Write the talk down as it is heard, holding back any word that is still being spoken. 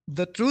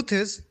The truth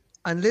is,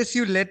 unless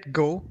you let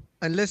go,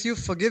 unless you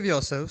forgive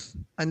yourself,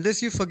 unless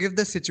you forgive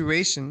the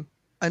situation,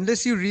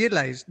 unless you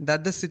realize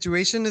that the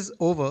situation is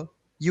over,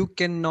 you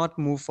cannot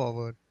move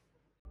forward.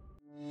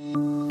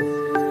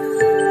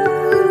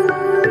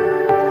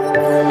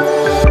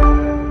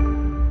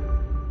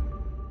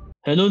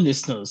 Hello,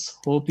 listeners.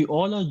 Hope you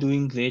all are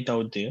doing great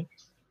out there.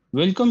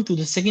 Welcome to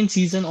the second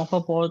season of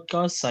our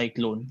podcast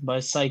Cyclone by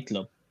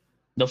Cyclub,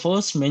 the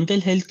first mental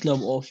health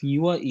club of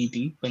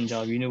UIET,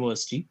 Punjab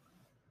University.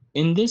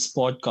 In this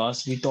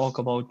podcast, we talk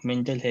about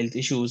mental health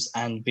issues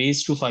and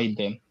ways to fight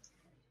them.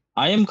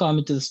 I am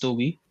Kamital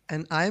Stovi.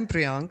 And I am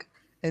Priyank,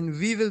 and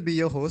we will be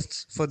your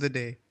hosts for the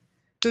day.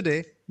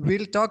 Today,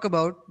 we'll talk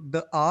about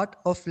the art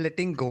of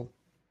letting go.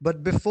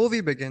 But before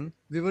we begin,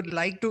 we would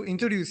like to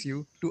introduce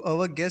you to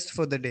our guest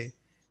for the day.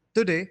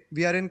 Today,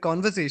 we are in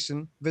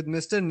conversation with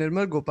Mr.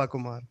 Nirmal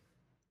Gopakumar.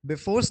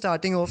 Before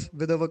starting off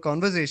with our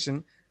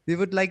conversation, we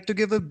would like to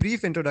give a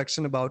brief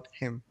introduction about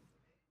him.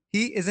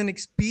 He is an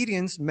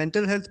experienced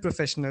mental health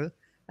professional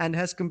and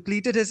has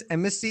completed his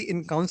MSc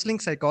in counseling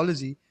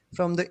psychology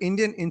from the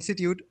Indian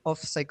Institute of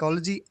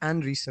Psychology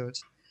and Research.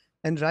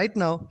 And right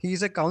now, he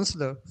is a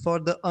counselor for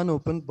the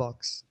Unopened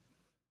Box.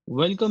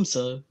 Welcome,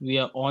 sir. We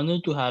are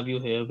honored to have you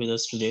here with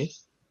us today.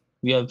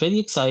 We are very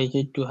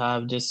excited to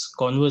have this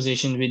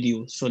conversation with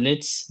you. So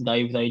let's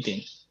dive right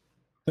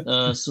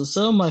in.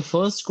 Sir, my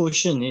first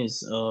question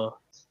is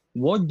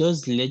what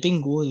does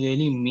letting go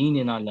really mean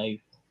in our life?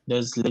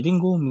 Does letting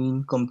go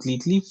mean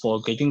completely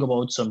forgetting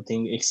about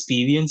something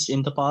experienced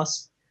in the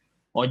past?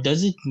 Or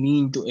does it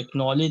mean to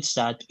acknowledge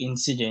that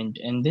incident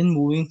and then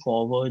moving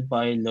forward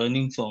by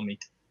learning from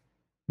it?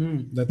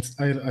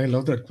 I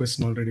love that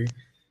question already,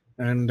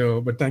 and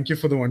but thank you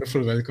for the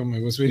wonderful welcome. I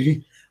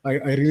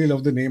really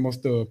love the name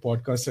of the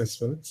podcast as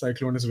well.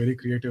 Cyclone is a very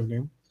creative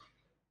name.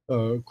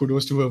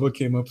 Kudos to whoever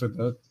came up with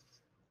that.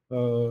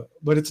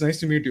 But it's nice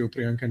to meet you,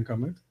 Priyank and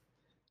Kamit.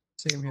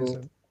 Same here, So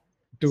sir.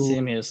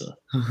 Same to here, sir.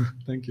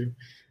 thank you.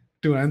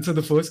 To answer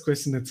the first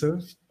question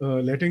itself,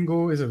 letting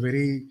go is a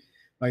very,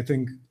 I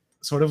think,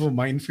 sort of a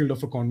minefield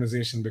of a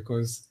conversation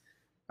because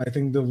I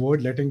think the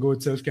word letting go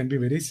itself can be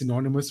very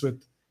synonymous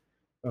with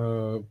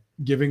uh,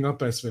 giving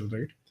up as well,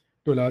 right?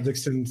 To a large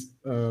extent,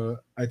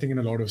 I think in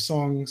a lot of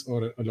songs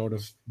or a lot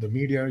of the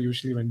media,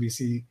 usually when we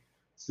see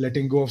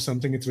letting go of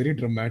something, it's very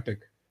dramatic.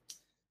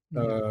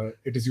 Yeah.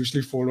 It is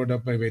usually followed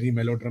up by very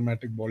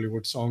melodramatic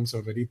Bollywood songs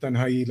or very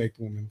tanhai like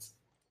moments,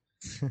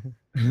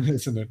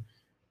 isn't it?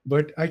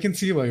 But I can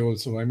see why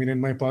also. I mean, in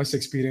my past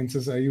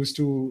experiences, I used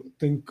to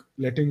think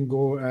letting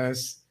go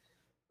as,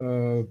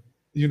 uh,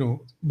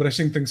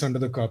 brushing things under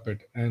the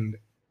carpet and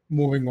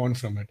moving on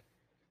from it.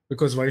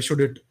 Because why should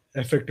it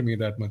affect me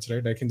that much,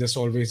 right? I can just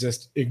always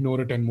just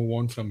ignore it and move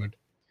on from it.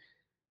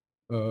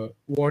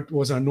 What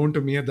was unknown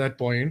to me at that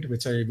point,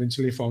 which I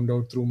eventually found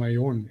out through my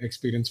own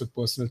experience with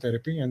personal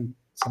therapy and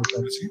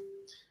psychology,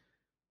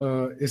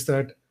 is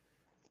that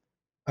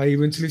I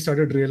eventually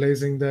started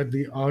realizing that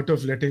the art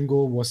of letting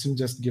go wasn't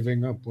just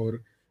giving up,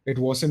 or it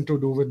wasn't to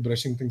do with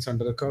brushing things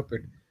under the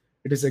carpet.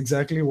 It is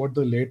exactly what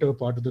the later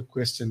part of the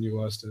question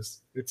you asked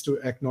is. It's to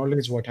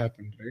acknowledge what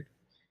happened,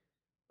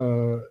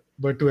 right?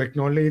 But to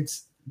acknowledge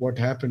what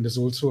happened is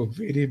also a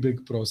very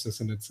big process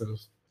in itself,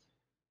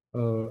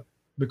 uh,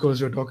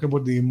 because you're talking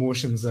about the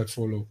emotions that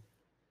follow,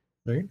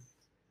 right?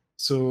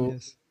 So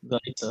Yes.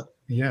 Right, sir.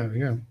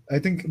 yeah. I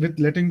think with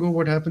letting go,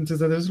 what happens is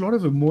that there's a lot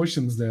of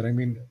emotions there. I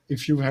mean,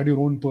 if you've had your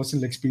own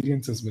personal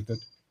experiences with it,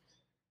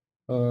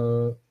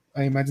 uh,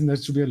 I imagine there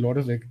should be a lot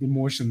of like,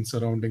 emotion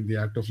surrounding the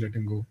act of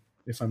letting go,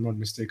 if I'm not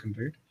mistaken,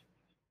 right?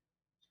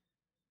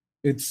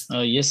 It's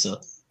Yes, sir.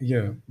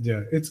 yeah.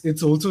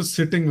 It's also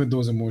sitting with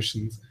those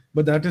emotions,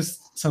 but that is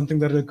something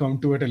that will come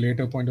to at a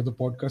later point of the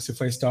podcast.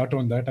 If I start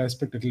on that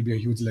aspect, it'll be a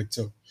huge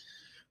lecture.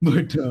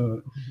 But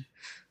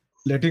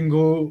letting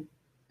go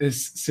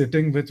is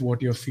sitting with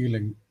what you're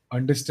feeling,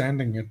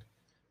 understanding it,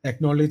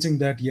 acknowledging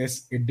that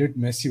yes, it did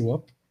mess you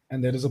up,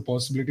 and there is a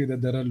possibility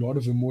that there are a lot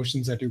of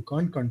emotions that you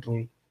can't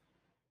control,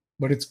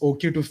 but it's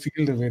okay to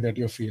feel the way that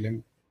you're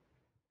feeling,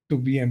 to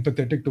be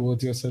empathetic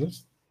towards yourself,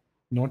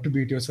 not to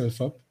beat yourself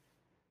up,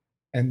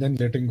 and then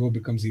letting go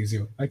becomes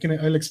easier.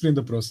 I'll explain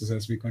the process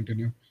as we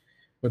continue,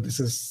 but this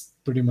is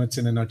pretty much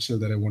in a nutshell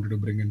that I wanted to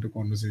bring into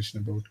conversation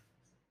about.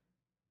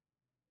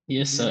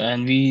 Yes, sir. Yeah.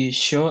 And we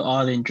sure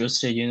are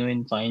interested,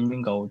 in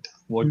finding out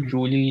what Hmm.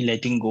 truly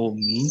letting go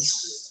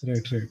means.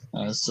 Right,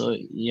 right. So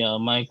yeah,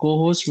 my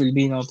co-host will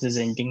be now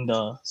presenting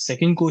the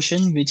second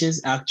question, which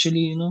is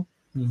actually,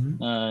 Hmm.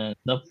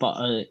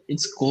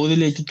 it's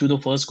correlated to the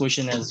first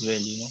question as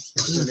well.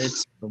 So Hmm.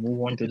 let's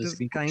move on to It the is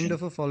second kind question.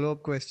 of a follow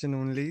up question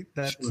only.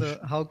 That's Sure.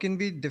 how can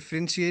we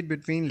differentiate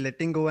between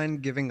letting go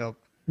and giving up?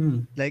 Hmm.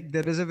 Like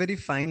there is a very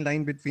fine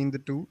line between the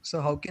two.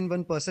 So how can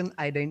one person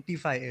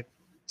identify it?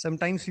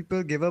 Sometimes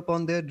people give up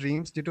on their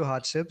dreams due to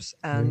hardships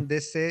Right. and they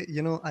say,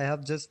 I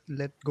have just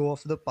let go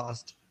of the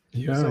past.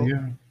 Yeah, So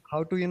yeah.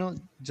 how to,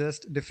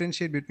 just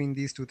differentiate between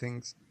these two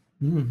things?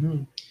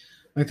 Hmm.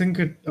 I think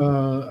it.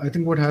 I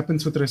think what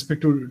happens with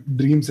respect to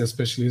dreams,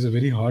 especially, is a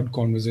very hard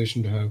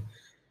conversation to have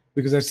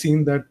because I've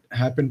seen that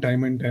happen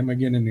time and time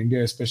again in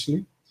India,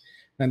 especially.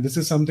 And this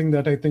is something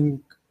that I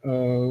think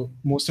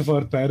most of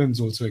our parents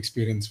also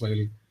experience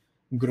while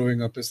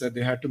growing up, is that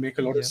they had to make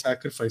a lot of Yeah.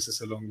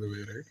 sacrifices along the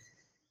way, right?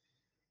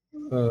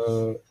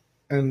 Uh,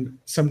 and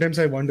sometimes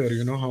I wonder,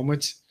 how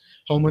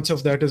much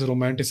of that is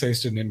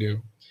romanticized in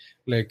India,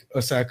 like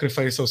a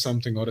sacrifice of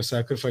something or a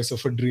sacrifice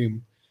of a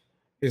dream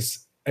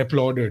is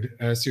applauded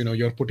as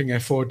you're putting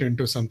effort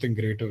into something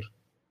greater,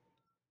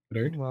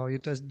 right? Wow, you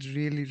touched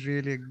really,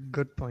 really a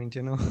good point,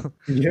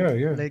 Yeah,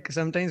 yeah. Like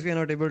sometimes we are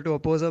not able to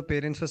oppose our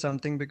parents for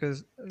something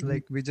because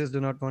like we just do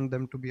not want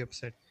them to be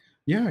upset.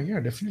 Yeah, yeah,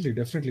 definitely,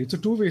 definitely. It's a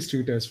two-way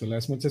street as well.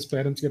 As much as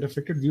parents get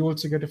affected, we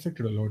also get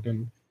affected a lot.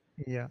 And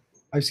Yeah.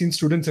 I've seen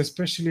students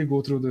especially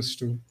go through this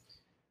too,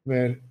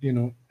 where,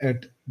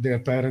 at their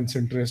parents'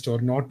 interest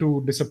or not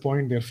to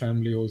disappoint their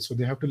family also,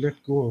 they have to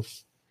let go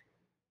of,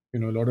 a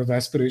lot of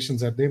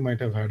aspirations that they might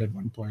have had at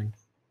one point.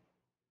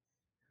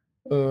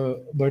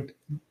 But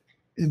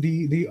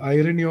the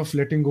irony of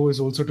letting go is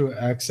also to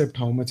accept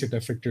how much it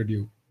affected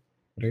you,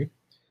 right?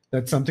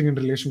 That's something in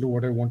relation to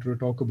what I wanted to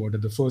talk about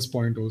at the first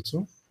point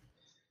also.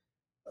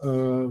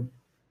 Uh,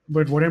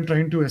 but what I'm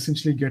trying to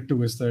essentially get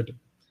to is that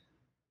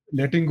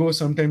letting go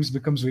sometimes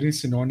becomes very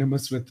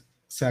synonymous with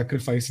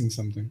sacrificing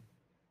something,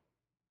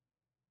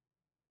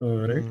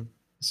 right? Mm.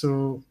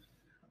 So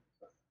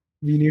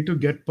we need to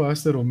get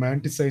past the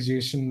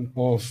romanticization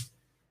of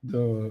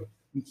the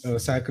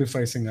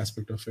sacrificing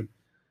aspect of it,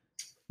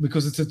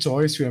 because it's a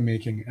choice we are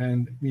making,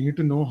 and we need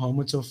to know how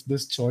much of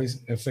this choice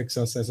affects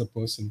us as a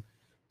person.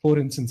 For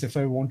instance, if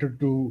I wanted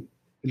to,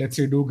 let's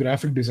say, do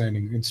graphic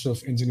designing instead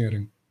of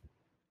engineering,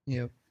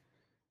 Yeah.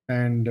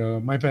 and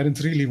my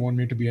parents really want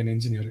me to be an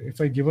engineer, if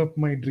I give up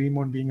my dream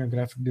on being a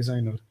graphic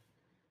designer,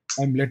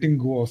 I'm letting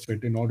go of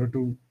it in order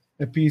to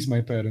appease my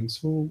parents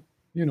who,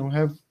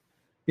 have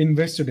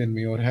invested in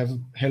me or have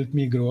helped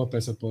me grow up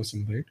as a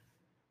person, right?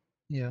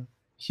 Yeah.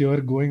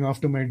 Here, going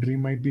after my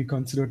dream might be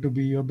considered to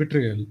be a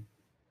betrayal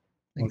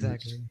almost.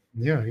 Exactly.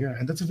 Yeah, yeah.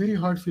 And that's a very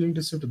hard feeling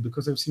to sit with,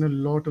 because I've seen a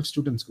lot of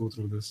students go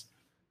through this.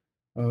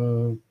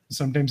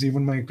 Sometimes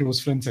even my close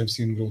friends I've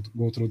seen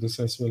go through this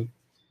as well.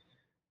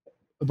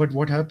 But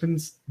what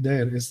happens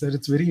there is that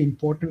it's very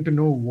important to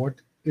know what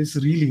is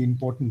really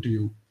important to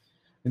you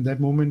in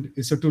that moment.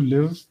 Is it to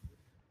live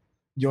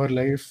your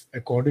life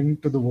according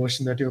to the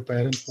version that your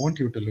parents want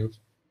you to live,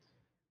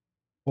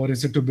 or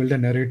is it to build a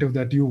narrative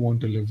that you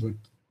want to live with?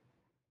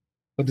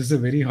 But this is a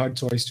very hard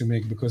choice to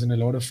make, because in a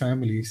lot of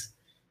families,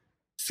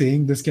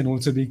 saying this can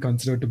also be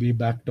considered to be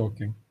back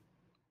talking,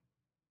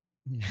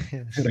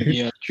 Yes. right?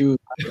 Yeah, true.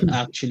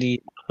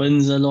 Actually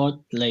happens a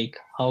lot. Like,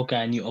 how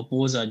can you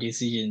oppose our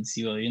decisions?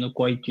 You are,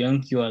 quite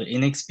young. You are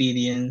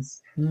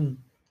inexperienced. Hmm.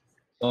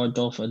 Lot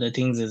of other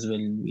things as well.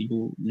 We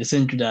do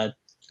listen to that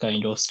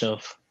kind of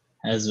stuff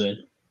as well.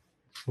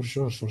 For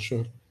sure, for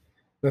sure.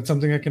 That's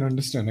something I can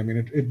understand. I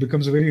mean, it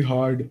becomes a very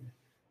hard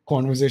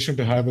conversation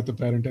to have with a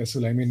parent as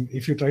well. I mean,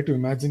 if you try to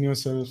imagine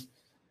yourself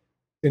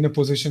in a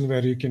position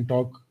where you can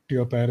talk to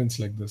your parents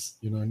like this,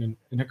 in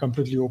a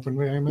completely open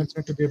way, I imagine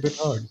it to be a bit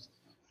hard,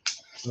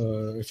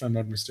 if I'm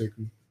not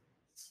mistaken.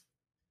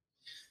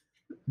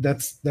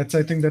 That's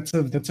I think that's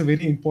a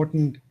very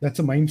important, that's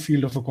a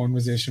minefield of a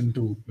conversation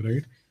too,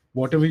 right?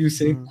 Whatever you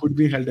say Mm. could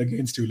be held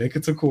against you, like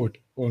it's a court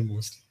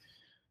almost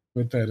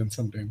with parents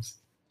sometimes.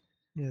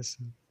 Yes.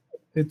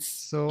 It's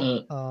So,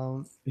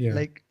 Uh, yeah.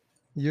 like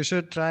you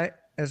should try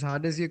as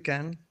hard as you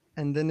can,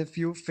 and then if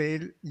you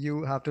fail,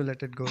 you have to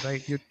let it go,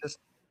 right? You just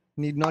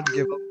need not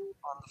give up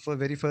on the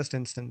very first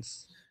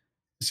instance.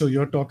 So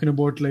you're talking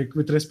about like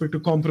with respect to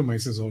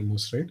compromises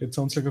almost, right? It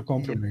sounds like a Yeah.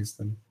 compromise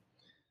then.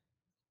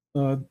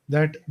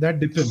 That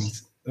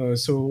depends.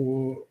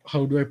 So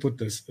how do I put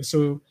this?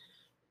 So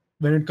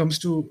when it comes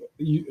to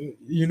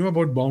you know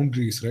about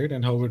boundaries, right,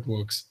 and how it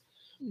works.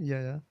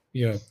 Yeah. Yeah.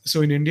 Yeah.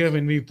 So in India,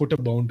 when we put a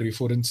boundary,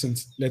 for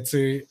instance, let's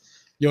say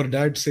your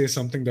dad says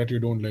something that you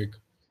don't like.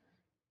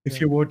 If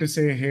Yeah. you were to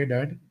say, "Hey,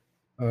 dad,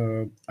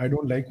 I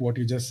don't like what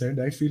you just said,"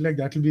 I feel like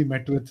that will be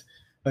met with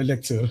a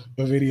lecture,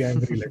 a very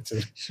angry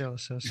lecture. Sure.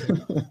 Sure. Sure.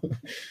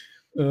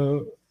 uh,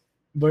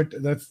 but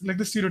that's like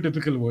the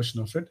stereotypical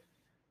version of it.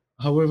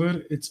 However,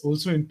 it's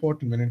also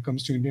important when it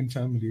comes to Indian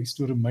families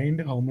to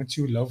remind how much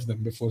you love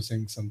them before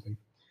saying something.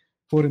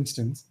 For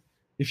instance,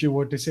 if you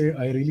were to say,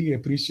 I really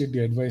appreciate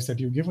the advice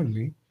that you've given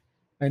me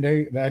and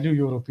I value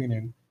your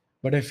opinion,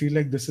 but I feel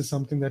like this is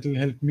something that will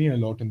help me a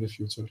lot in the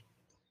future.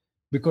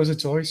 Because the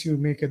choice you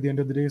make at the end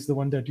of the day is the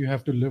one that you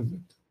have to live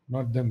with,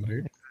 not them,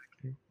 right?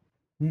 Exactly.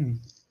 Hmm.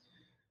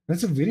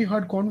 That's a very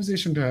hard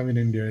conversation to have in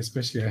India,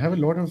 especially. I have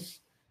a lot of,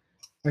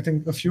 I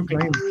think, a few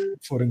clients,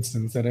 for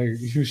instance, that I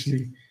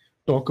usually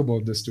talk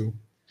about this to.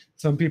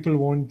 Some people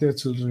want their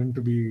children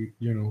to be,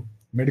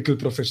 medical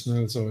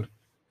professionals or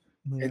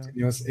Yeah.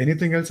 engineers.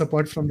 Anything else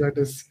apart from that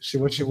is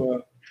Shiva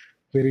Shiva,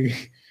 very.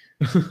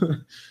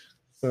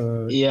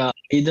 uh, yeah,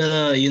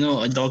 either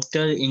a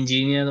doctor,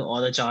 engineer,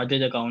 or a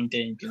chartered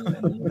accountant.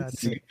 And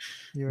That's it. see,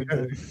 You're yeah.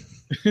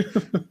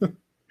 done.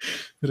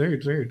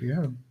 Right, right,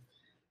 yeah.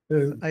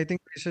 So I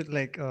think we should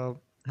like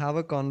have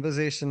a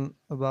conversation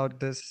about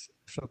this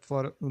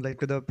for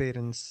like with our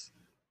parents.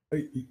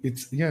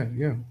 It's yeah.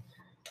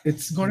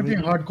 It's gonna be a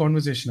Maybe, hard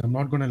conversation. I'm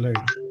not gonna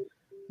lie.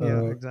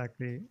 yeah, Uh,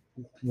 exactly.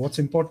 what's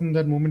important in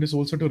that moment is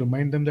also to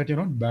remind them that you're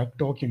not back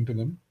talking to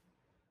them.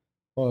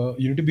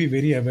 You need to be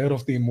very aware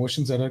of the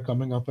emotions that are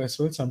coming up as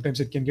well. Sometimes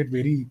it can get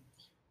very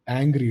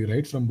angry,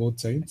 right, from both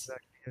sides.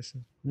 Exactly. Yes, sir.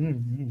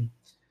 Mm-hmm.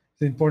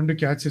 It's important to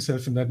catch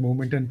yourself in that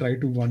moment and try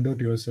to wonder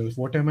to yourself,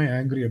 what am I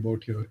angry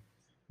about here?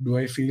 Do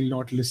I feel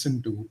not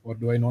listened to, or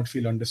do I not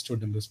feel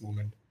understood in this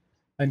moment?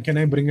 And can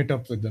I bring it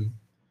up with them?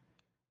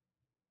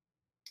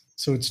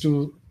 So it's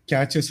to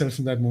catch yourself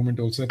in that moment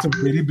also. That's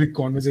a very big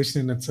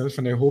conversation in itself.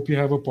 And I hope you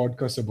have a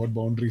podcast about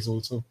boundaries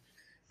also.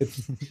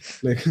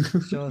 It's like,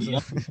 Sure, sir. Yeah,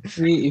 if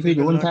we If we'll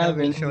don't not have, have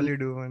we'll any surely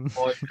do one.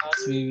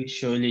 podcast, we will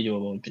surely do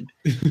about it.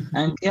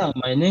 And yeah,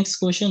 my next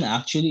question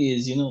actually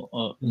is,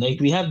 like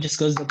we have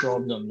discussed the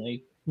problem,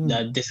 like Hmm,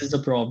 that this is the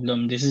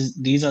problem,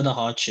 these are the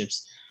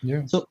hardships.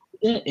 yeah. So is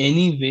there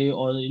any way,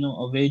 or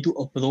a way to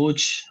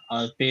approach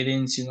our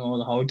parents,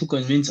 or how to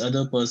convince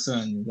other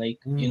person, like,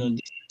 Hmm,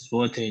 this is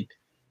worth it?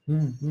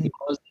 hmm, hmm.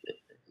 Because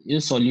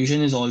your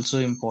solution is also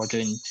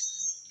important.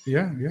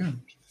 Yeah, yeah.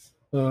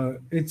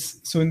 It's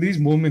so in these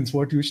moments,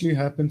 what usually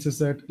happens is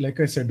that, like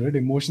I said, right,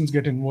 emotions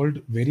get involved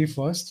very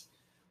fast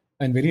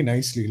and very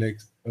nicely. Like,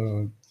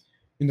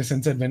 in the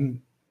sense that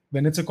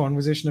when it's a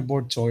conversation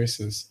about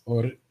choices,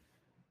 or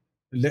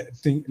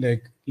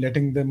like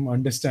letting them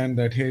understand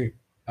that, hey,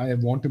 I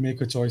want to make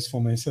a choice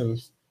for myself,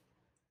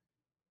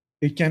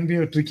 it can be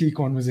a tricky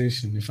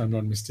conversation, if I'm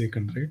not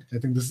mistaken, right? I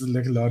think this is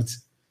like a large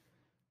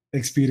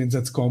experience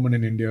that's common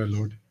in India a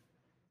lot.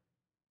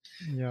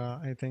 Yeah,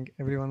 I think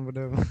everyone would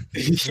have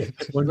faced it.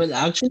 One- Well,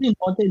 actually,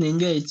 not in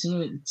India.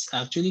 It's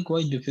actually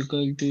quite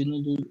difficult to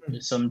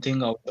do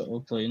something out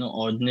of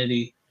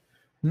ordinary.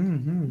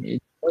 Hmm.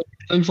 It's quite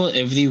difficult for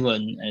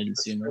everyone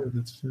else. That's fair.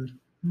 That's fair.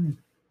 Hmm.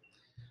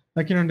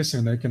 I can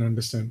understand. I can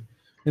understand.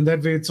 In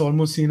that way, it's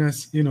almost seen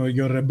as,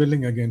 you're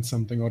rebelling against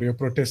something, or you're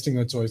protesting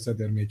a choice that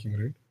they're making,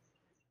 right?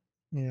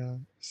 Yeah.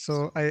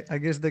 So I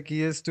guess the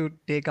key is to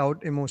take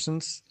out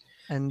emotions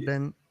and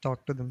then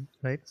talk to them,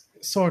 right?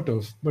 Sort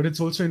of. But it's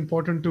also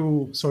important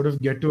to sort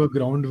of get to a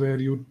ground where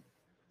you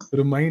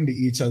remind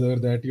each other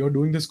that you're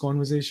doing this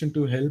conversation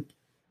to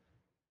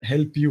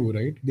help you,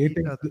 right? They Each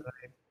think, other,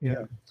 right? yeah.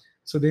 Yeah.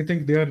 So they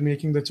think they are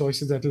making the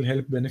choices that will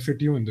help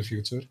benefit you in the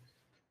future.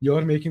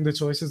 You're making the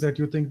choices that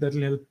you think that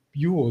will help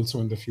you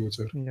also in the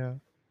future. Yeah.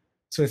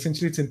 So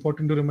essentially, it's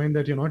important to remind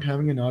that you're not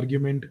having an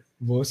argument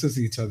versus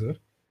each other.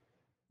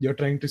 You're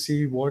trying to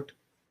see what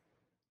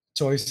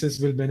choices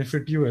will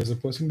benefit you as a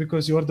person,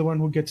 because you're the one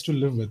who gets to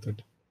live with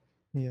it.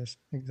 Yes,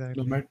 No,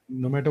 exactly.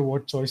 no matter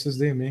what choices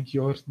they make,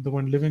 you're the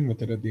one living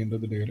with it at the end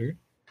of the day, right?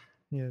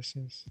 Yes,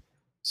 yes.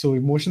 So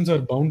emotions are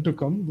bound to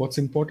come. What's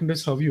important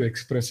is how you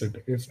express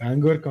it. If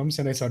anger comes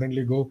and I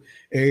suddenly go,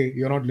 hey,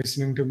 you're not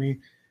listening to me,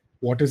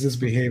 what is this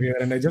behavior?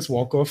 And I just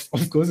walk off,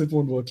 of course it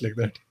won't work like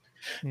that.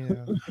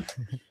 Yeah.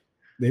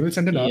 They will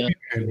send an Yeah, army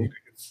behind me. true.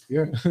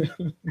 Yeah.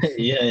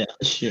 Yeah, yeah,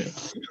 sure.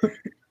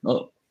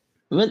 Oh,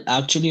 well,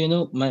 actually,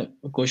 my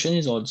question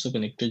is also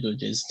connected to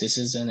this. This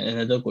is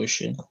another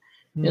question.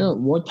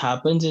 Hmm, What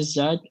happens is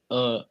that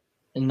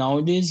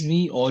nowadays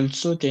we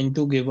also tend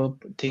to give up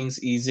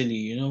things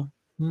easily.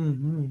 hmm,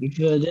 hmm. If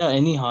there are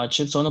any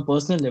hardships on a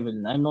personal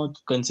level, I'm not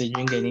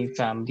considering any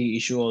family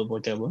issue or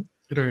whatever.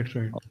 Right,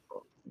 right.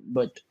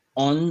 But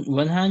on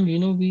one hand,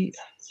 we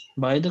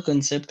by the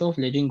concept of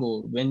letting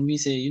go, when we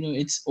say,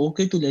 it's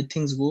okay to let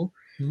things go,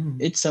 Hmm,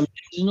 it's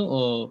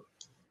sometimes,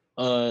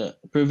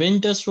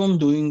 prevent us from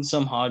doing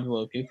some hard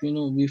work. If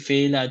we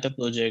fail at a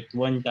project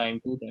one time,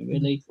 two time, we're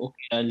hmm, like,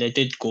 okay, I'll let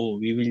it go.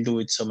 We will do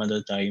it some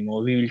other time,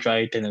 or we will try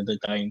it another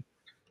time.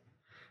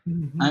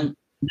 hmm, hmm. And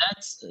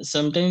that's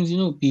sometimes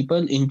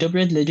people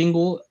interpret letting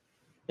go,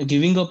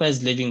 giving up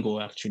as letting go.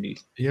 Actually,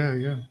 Yeah,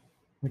 yeah.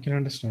 I can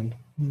understand.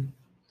 Hmm.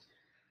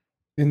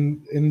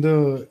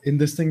 In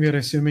this thing, we are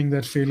assuming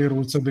that failure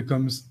also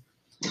becomes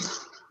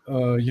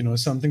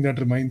something that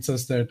reminds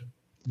us that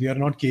we are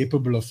not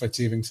capable of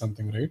achieving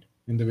something, right?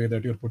 In the way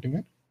that you're putting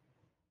it.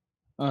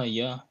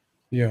 yeah,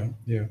 Yeah,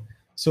 yeah.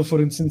 So for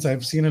instance,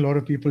 I've seen a lot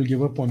of people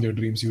give up on their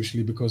dreams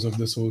usually because of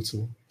this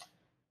also.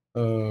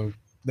 uh,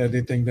 that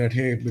they think that,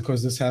 hey,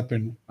 because this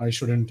happened, I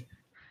shouldn't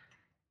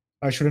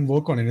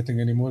work on anything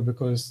anymore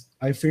because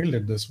I failed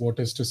at this. What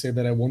is to say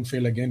that I won't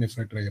fail again if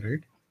I try, right?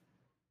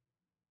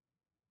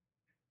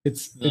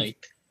 It's right.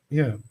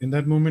 Yeah, in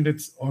that moment,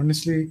 it's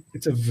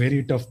a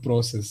very tough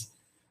process,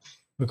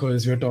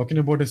 because we're talking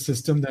about a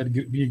system that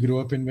we grew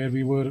up in, where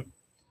we were,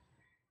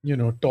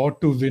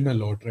 taught to win a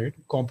lot, right?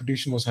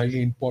 Competition was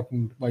highly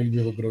important while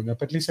we were growing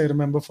up. At least I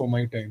remember for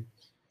my time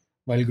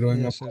while growing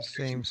up, Yes, yes.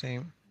 competition. Same,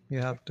 same. You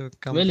have to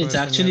come Well, it's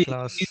first in your actually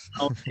increased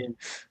class. nowadays.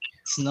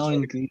 It's now Sorry,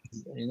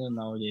 increased,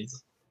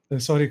 nowadays.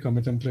 sorry,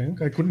 Kamit and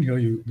Priyank, I couldn't hear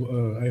you.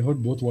 I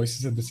heard both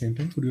voices at the same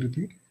time. Could you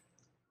repeat?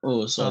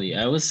 Oh, sorry.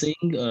 I was saying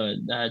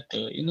that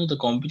the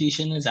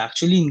competition has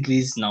actually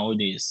increased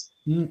nowadays.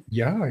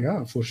 Yeah,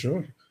 yeah, for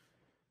sure.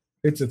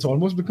 It's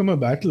almost become a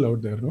battle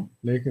out there, no?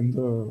 Like in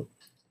the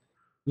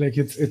Like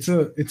it's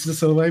the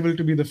survival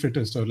to be the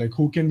fittest, or like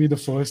who can be the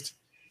first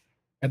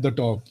at the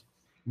top.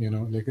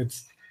 Like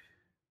it's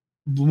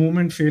the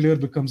moment failure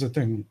becomes a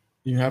thing,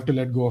 you have to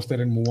let go of that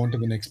and move on to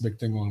the next big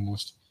thing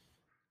almost.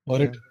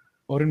 Or it Yeah.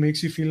 or it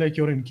makes you feel like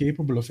you're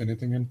incapable of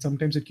anything, and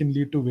sometimes it can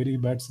lead to very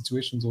bad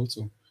situations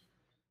also.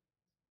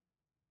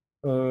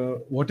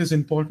 What is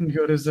important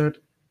here is that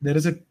there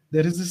is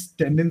this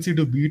tendency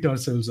to beat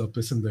ourselves up,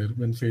 isn't there,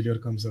 when failure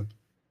comes up?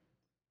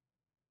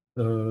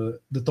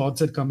 The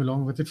thoughts that come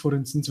along with it. For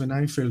instance, when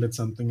I failed at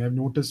something, I've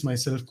noticed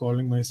myself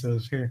calling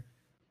myself, "Hey,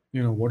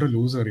 what a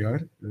loser, yaar.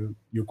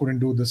 You couldn't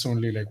do this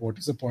only. Like, what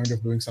is the point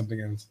of doing something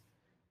else?"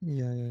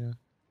 Yeah. Yeah. Yeah.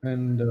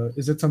 And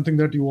is it something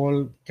that you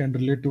all can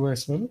relate to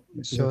as well?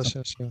 Like, is that Sure.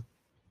 something? Sure.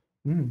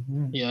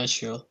 Sure. Yeah,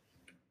 sure.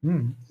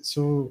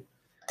 So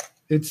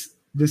it's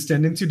this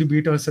tendency to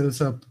beat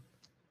ourselves up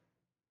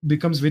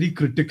becomes very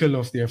critical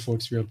of the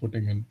efforts we are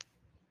putting in.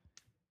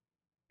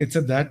 It's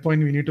at that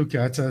point we need to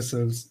catch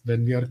ourselves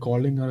when we are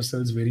calling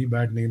ourselves very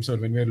bad names, or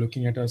when we are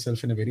looking at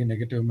ourselves in a very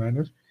negative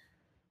manner,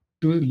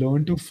 to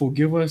learn to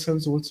forgive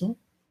ourselves also.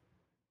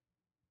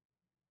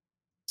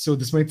 So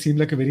this might seem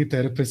like a very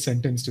therapist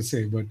sentence to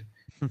say, but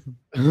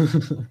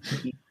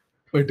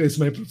but it's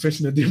my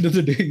profession. At the end of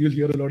the day, you'll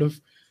hear a lot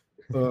of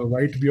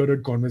white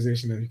bearded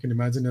conversation, and you can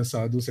imagine a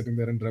sadhu sitting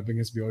there and rubbing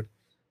his beard.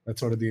 That's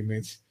sort of the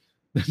image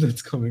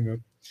that's coming up.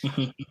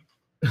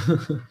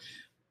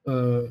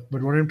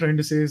 But what I'm trying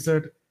to say is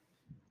that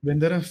when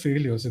there are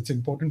failures, it's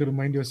important to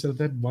remind yourself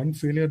that one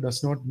failure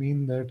does not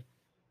mean that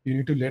you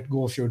need to let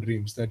go of your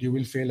dreams, that you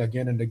will fail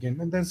again and again.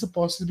 And there's a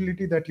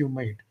possibility that you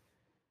might.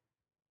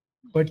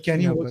 But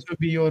can you Yeah. But also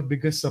be your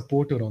biggest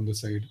supporter on the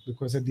side?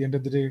 Because at the end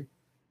of the day,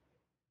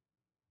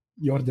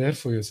 you're there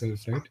for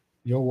yourself, right?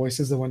 Your voice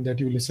is the one that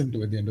you listen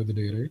to at the end of the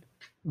day, right?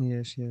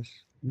 yes. Yes.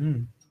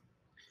 Mm.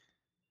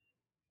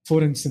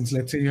 For instance,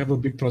 let's say you have a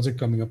big project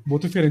coming up.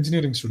 Both of you are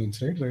engineering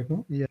students, right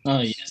now? Yes.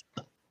 Ah, Yes.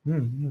 yes.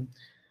 Mm.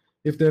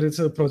 If there is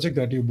a project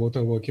that you both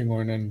are working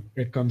on and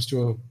it comes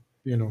to a,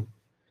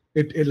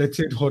 let's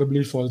say it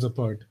horribly falls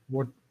apart.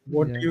 Yeah.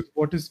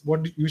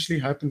 What usually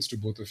happens to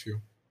both of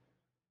you,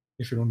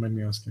 if you don't mind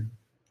me asking?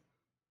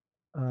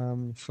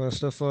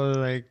 First of all,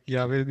 like,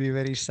 yeah, we'll be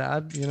very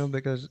sad,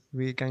 because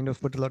we kind of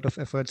put a lot of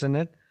efforts in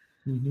it.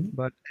 Mm-hmm.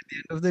 But at the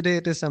end of the day,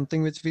 it is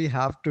something which we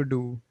have to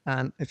do.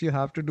 And if you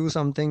have to do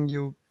something,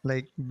 you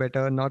like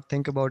better not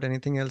think about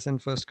anything else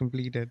and first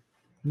complete it.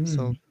 Mm.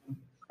 So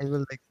I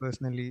will like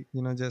personally,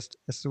 just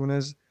as soon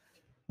as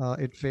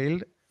it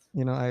failed,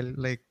 I'll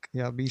like,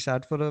 yeah, be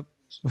sad for a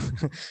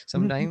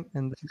some Mhm. time,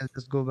 and then I'll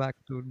just go back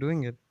to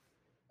doing it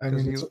I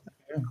because mean, it's you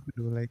yeah. have to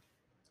do like,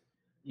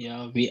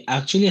 Yeah, we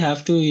actually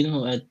have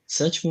to, at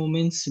such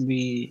moments,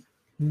 we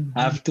Mm-hmm.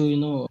 have to,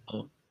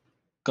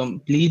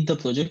 complete the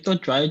project or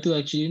try to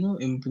actually,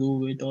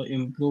 improve it or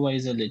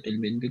improvise a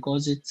little bit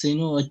because it's,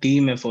 a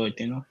team effort.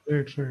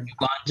 Right, right. You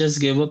can't just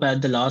give up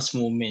at the last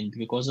moment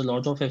because a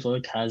lot of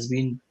effort has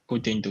been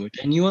put into it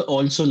and you are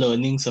also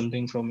learning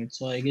something from it.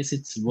 So I guess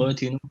it's worth,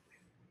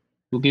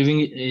 to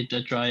giving it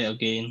a try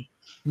again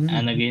and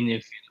Mm-hmm. again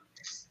if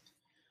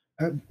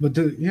But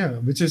yeah,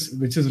 which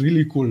is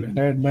really cool, and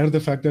I admire the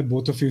fact that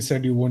both of you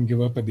said you won't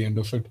give up at the end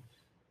of it.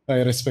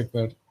 I respect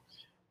that.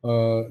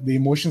 The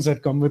emotions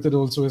that come with it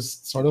also is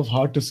sort of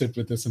hard to sit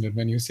with, isn't it?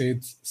 When you say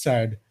it's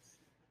sad,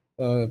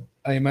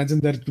 I imagine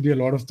there could be a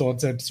lot of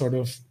thoughts that sort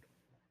of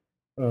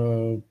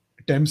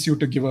tempts you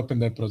to give up in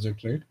that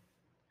project, right?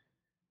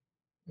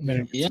 When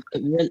yeah, it yeah,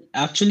 gets well,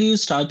 actually, you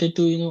started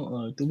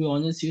to, to be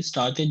honest, you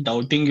started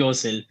doubting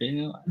yourself.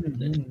 That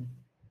Mhm.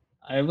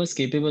 I was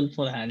capable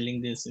for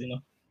handling this.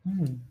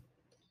 Mhm.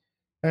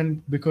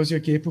 And because you're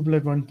capable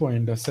at one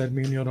point, does that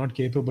mean you're not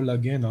capable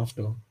again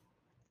after?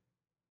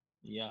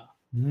 Yeah.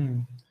 Hmm.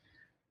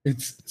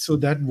 It's so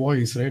that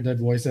voice, right? That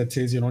voice that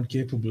says you're not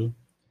capable.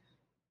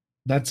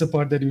 That's a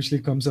part that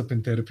usually comes up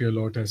in therapy a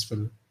lot as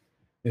well.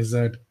 Is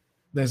that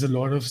there's a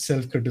lot of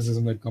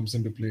self-criticism that comes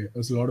into play.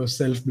 There's a lot of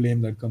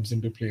self-blame that comes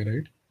into play,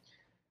 right?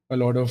 A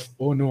lot of,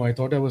 oh no, I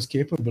thought I was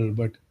capable,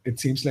 but it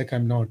seems like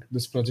I'm not.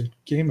 This project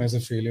came as a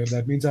failure.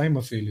 That means I'm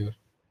a failure,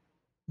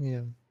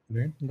 yeah,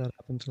 right? that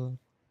happens a lot.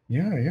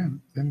 Yeah, yeah.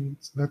 And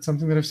that's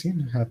something that I've seen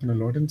happen a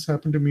lot. And it's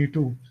happened to me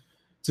too.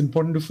 It's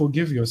important to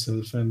forgive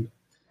yourself. And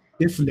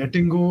if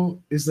letting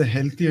go is the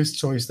healthiest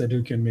choice that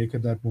you can make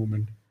at that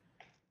moment,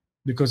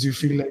 because you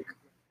feel like,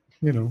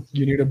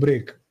 you need a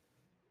break.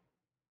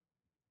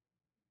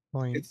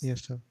 Point. It's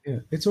Yes, sir. yeah,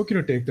 it's okay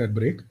to take that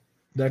break.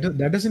 That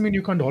doesn't mean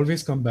you can't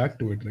always come back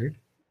to it, right?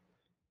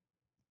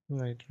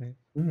 Right, right.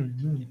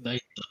 Mhm.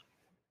 Right.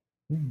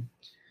 Mhm.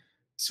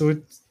 So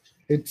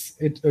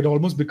it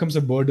almost becomes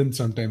a burden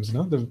sometimes,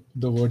 no?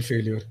 The word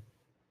failure.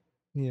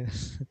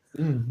 Yes.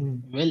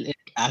 Mhm. Well, it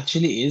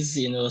actually is,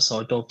 a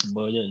sort of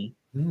burden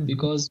Mhm.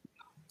 because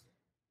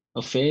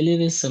a failure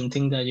is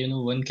something that,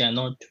 one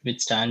cannot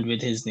withstand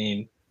with his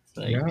name,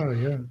 right? Yeah,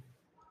 yeah.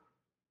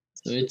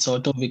 So it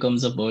sort of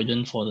becomes a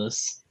burden for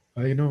us.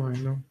 I know, I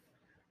know.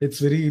 It's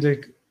very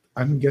like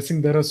I'm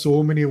guessing there are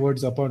so many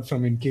words apart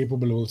from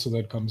incapable also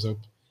that comes up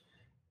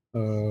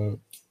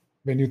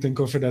when you think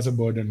of it as a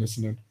burden,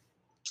 isn't it?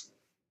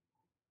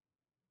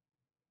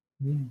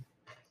 Mm.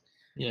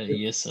 Yeah,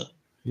 yes, sir.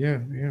 Yeah,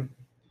 yeah.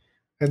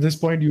 At this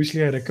point,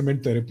 usually I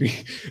recommend therapy.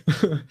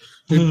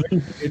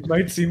 It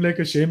might seem like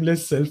a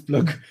shameless self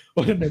plug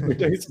or an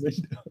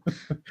advertisement.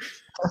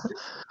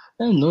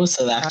 No,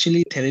 sir. I,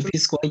 Actually, therapy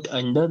is quite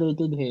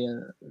underrated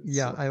here.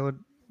 yeah, So, I would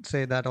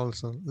say that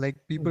also. Like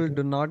people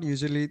do not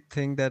usually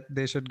think that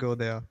they should go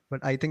there,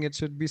 but I think it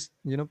should be,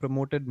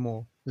 promoted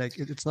more. Like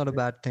it's not a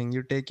bad thing.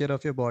 You take care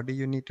of your body,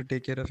 you need to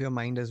take care of your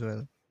mind as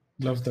well.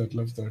 Love that,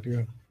 love that.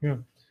 Yeah, yeah.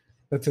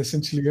 That's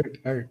essentially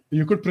it.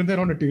 You could print that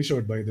on a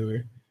T-shirt, by the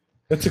way.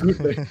 That's a good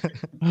thing.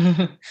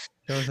 well,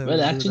 Sure, sir, we'll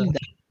do actually, that.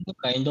 that's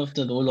kind of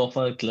the role of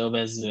our club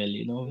as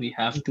well. We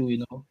have to,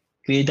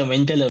 create a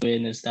mental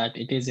awareness that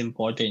it is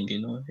important.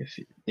 If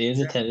there is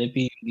a Yeah.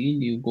 therapy you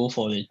need, you go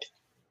for it.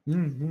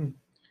 Mm-hmm.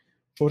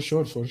 For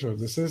sure, for sure.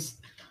 That's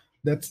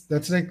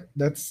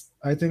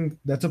I think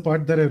that's a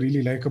part that I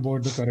really like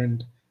about the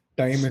current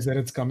time is that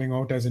it's coming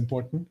out as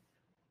important.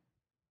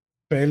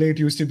 Pehle it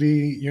used to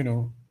be,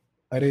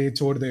 array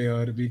chhod de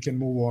yaar, we can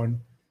move on.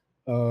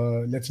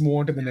 Let's move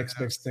on to the next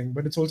best thing.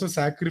 But it's also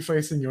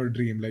sacrificing your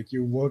dream. Like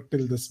you work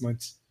till this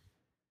much.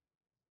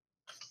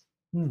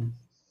 Hmm.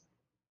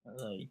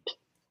 Right.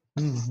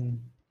 Hmm.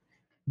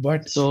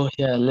 But So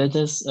yeah, let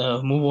us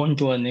move on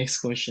to our next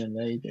question.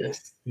 Right.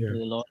 yes, yeah, There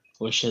are a lot of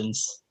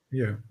questions.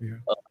 yeah, yeah.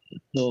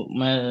 So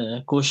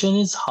my question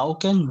is, how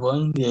can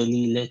one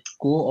really let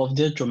go of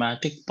their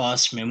traumatic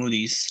past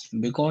memories?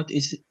 Because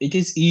it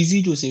is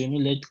easy to say,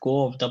 let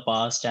go of the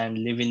past and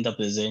live in the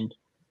present.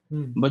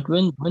 Hmm. But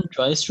when one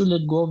tries to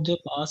let go of their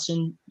past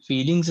and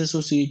feelings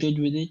associated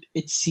with it,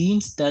 it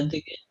seems that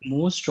they get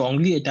more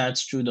strongly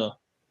attached to the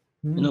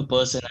Hmm.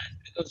 person, and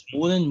it becomes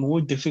more and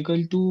more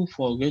difficult to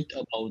forget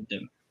about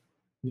them.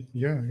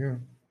 Yeah, yeah.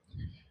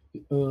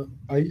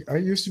 I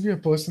used to be a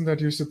person that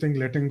used to think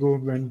letting go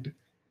meant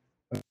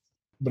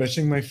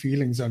brushing my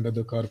feelings under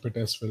the carpet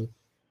as well,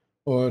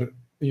 or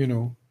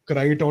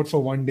cry it out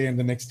for one day and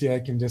the next day I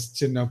can just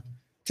chin up,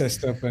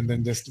 chest up, and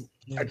then just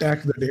Yeah.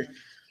 attack the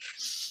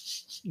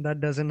That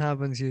doesn't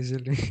happen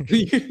usually.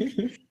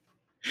 day.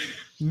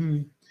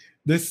 Hmm.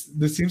 This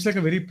seems like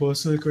a very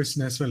personal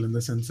question as well, in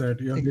the sense that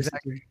you're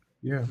Exactly. basically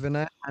yeah. When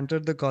I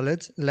entered the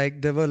college,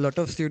 like there were a lot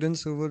of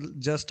students who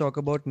would just talk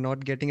about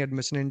not getting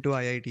admission into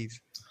IITs,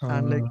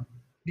 and like Uh,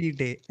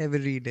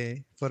 every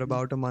day for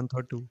about a month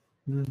or two.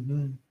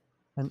 mhm,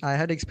 And I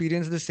had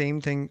experienced the same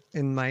thing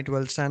in my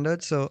 12th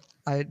standard, so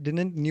I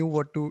didn't knew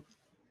what to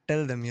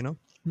tell them.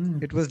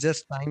 mm, It was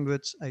just time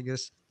which I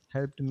guess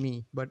helped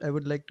me. But I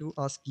would like to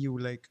ask you,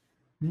 like,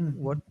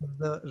 what mm. is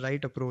the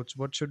right approach?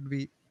 What should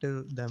we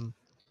tell them?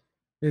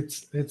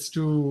 It's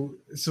to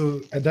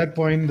so at that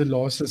point the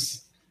loss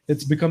is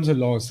it becomes a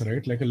loss,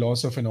 right? Like a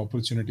loss of an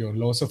opportunity or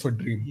loss of a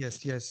dream.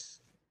 Yes, yes.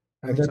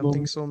 I At mean, that something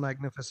moment, so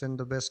magnificent,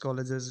 the best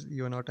colleges,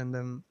 you're not in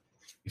them.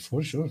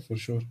 for sure, for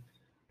sure.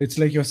 It's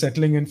like you're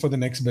settling in for the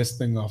next best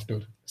thing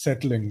after.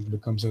 Settling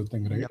becomes a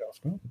thing, right? Yeah,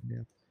 After.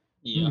 yeah.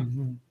 Yeah.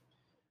 Mm-hmm.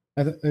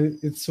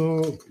 It's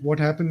so what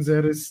happens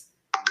there is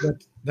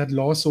that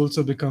loss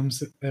also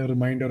becomes a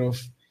reminder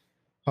of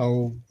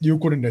how you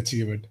couldn't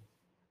achieve it.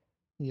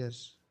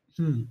 Yes,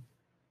 Hmm.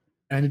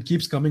 And it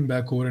keeps coming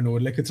back over and over,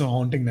 like it's a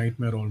haunting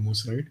nightmare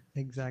almost, right?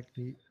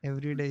 exactly.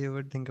 Every day you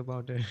would think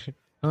about it.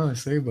 Ah,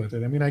 say about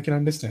it. I mean, I can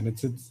understand.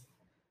 It's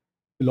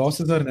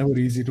losses are never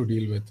easy to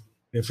deal with.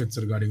 If it's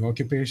regarding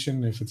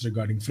occupation, if it's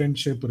regarding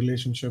friendship,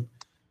 relationship,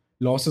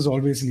 losses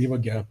always leave a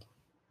gap.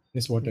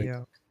 Is what I think.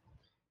 Yeah.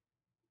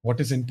 What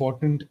is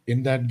important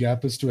in that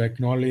gap is to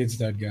acknowledge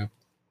that gap.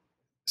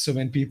 So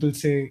when people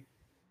say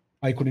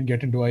I couldn't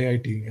get into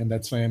IIT and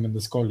that's why I'm in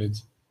this college,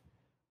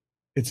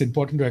 it's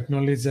important to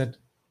acknowledge that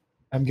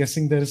I'm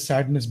guessing there is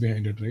sadness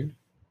behind it, right?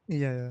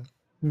 Yeah, yeah.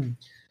 Hmm.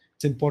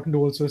 It's important to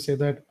also say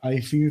that I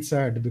feel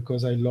sad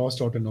because I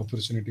lost out an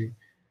opportunity.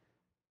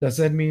 Does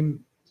that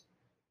mean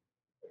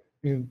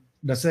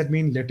does that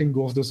mean letting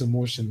go of those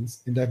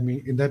emotions in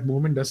that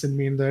moment doesn't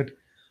mean that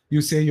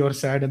you say you're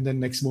sad and then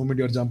next moment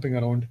you're jumping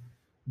around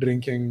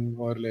drinking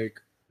or like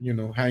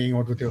hanging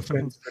out with your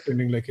friends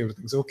pretending like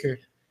everything's okay.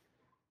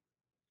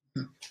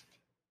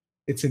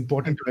 It's I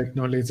important to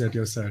acknowledge that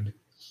you're sad.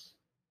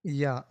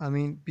 Yeah, I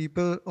mean,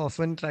 people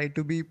often try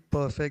to be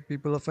perfect.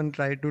 People often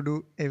try to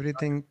do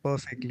everything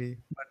perfectly,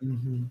 but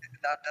Mm-hmm.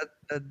 that that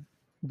that,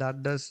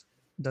 that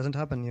doesn't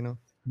happen.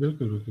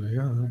 बिल्कुल बिल्कुल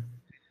yeah.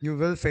 You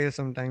will fail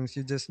sometimes.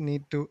 You just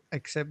need to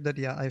accept that.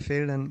 Yeah, I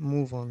failed and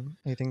move on.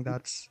 I think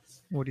that's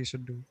what you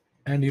should do.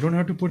 And you don't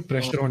have to put Oh,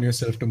 pressure on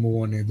yourself to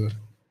move on either.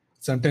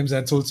 Sometimes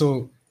that's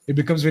also it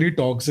becomes very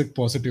toxic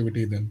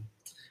positivity then.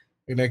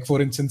 Like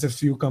for instance,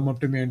 if you come up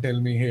to me and tell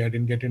me, "Hey, I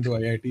didn't get into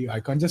IIT," I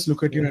can't just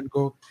look at you Yeah, and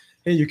go,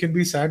 "Hey, you can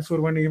be sad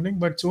for one evening,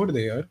 but chhod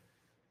de yaar,"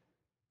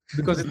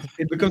 because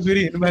it becomes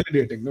very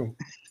invalidating. No.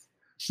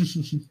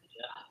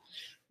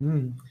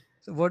 Hmm.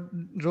 so what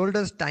role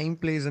does time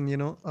plays in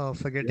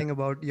forgetting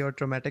about your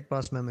traumatic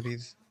past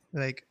memories?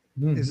 Like,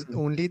 is Hmm.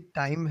 only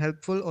time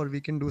helpful, or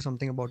we can do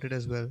something about it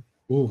as well?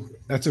 Oh,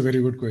 that's a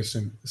very good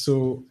question.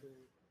 So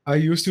I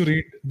used to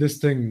read this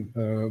thing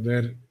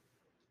where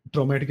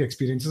traumatic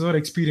experiences or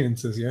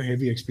experiences, yeah,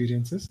 heavy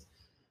experiences,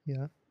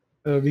 Yeah.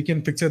 we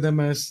can picture them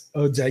as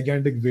a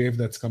gigantic wave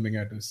that's coming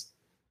at us.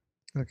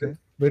 Okay.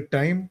 With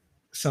time,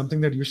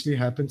 something that usually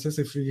happens is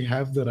if we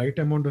have the right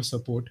amount of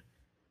support,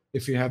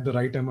 if we have the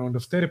right amount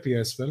of therapy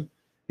as well,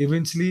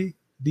 eventually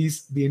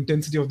the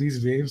intensity of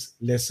these waves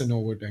lessen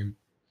over time.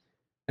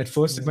 At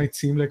first, it Yeah. might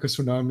seem like a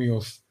tsunami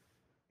of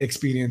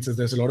experiences.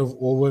 There's a lot of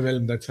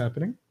overwhelm that's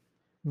happening.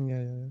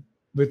 Yeah. Yeah.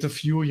 With a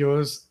few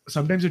years,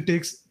 sometimes it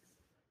takes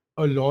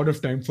a lot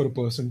of time for a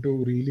person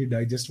to really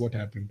digest what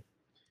happened.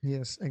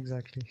 Yes,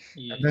 exactly.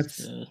 And Yes.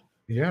 that's,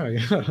 yeah,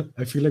 yeah.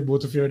 I feel like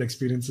both of you had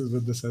experiences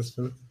with this as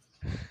well.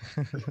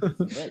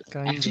 Well,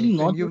 Kind actually, of.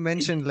 not And you only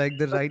mentioned like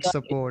the but right that it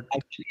support.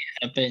 actually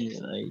happened,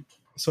 right?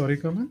 Sorry,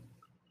 Kamal?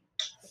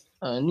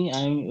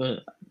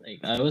 Like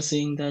I was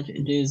saying that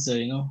it is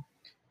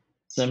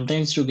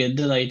sometimes to get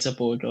the right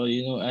support, or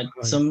at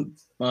Right. some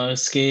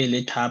scale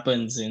it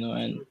happens,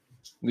 and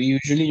we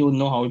usually don't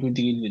know how to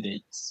deal with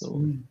it. So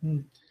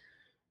Mhm.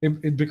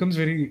 It becomes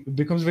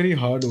very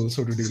hard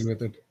also to deal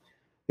with it.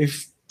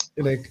 If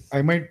like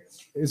I might,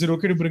 is it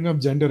okay to bring up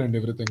gender and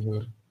everything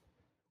here?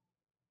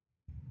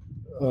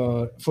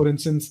 For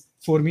instance,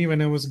 for me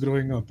when I was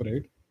growing up,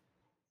 right,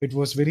 it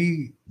was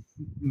very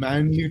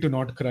manly to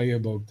not cry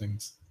about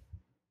things.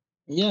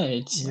 yeah,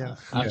 it's Yeah.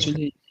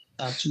 Yeah.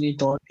 actually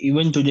taught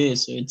even today,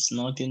 so it's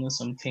not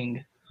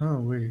something Huh,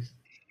 wait.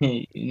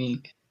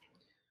 unique.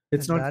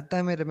 It's At not. that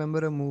time, I remember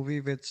a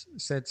movie which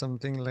said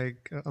something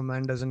like "A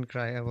man doesn't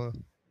cry ever,"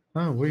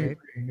 Huh, wait. right?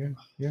 Yeah,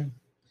 yeah.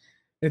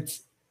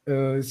 It's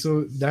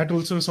so that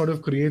also sort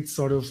of creates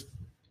sort of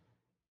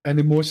an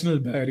emotional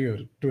barrier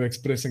to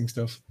expressing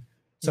stuff.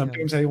 Yeah.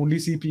 Sometimes I only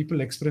see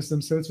people express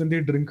themselves when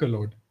they drink a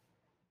lot.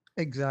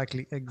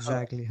 Exactly. Uh,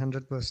 Exactly.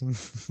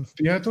 100%.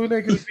 yeah, so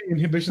like it'll be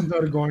inhibitions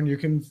are gone. You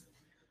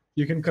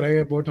can cry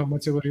about how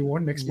much ever you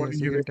want. Next morning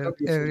Yes, you you can wake tell up,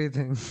 you're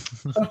everything.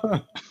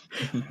 full.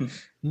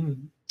 Hmm.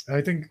 I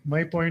think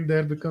my point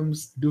there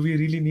becomes: do we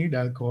really need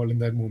alcohol in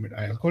that moment?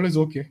 Alcohol is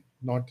okay,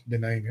 not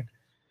denying it,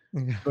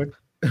 Yeah. but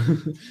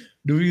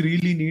do we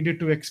really need it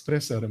to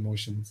express our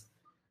emotions?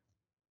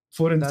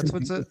 For That's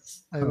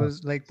instance, what I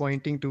was like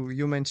pointing to.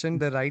 You mentioned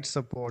the right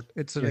support.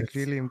 It's like yes,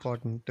 really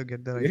important to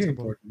get the right very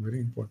support. important,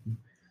 very important.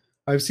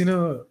 I've seen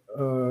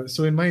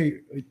so in my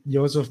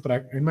years of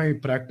in my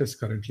practice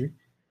currently,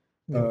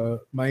 Yeah.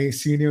 my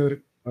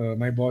senior,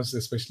 my boss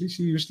especially,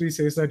 she usually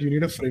says that you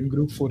need a friend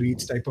group for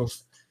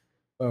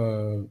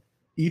uh,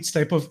 each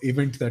type of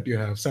event that you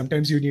have.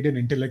 Sometimes you need an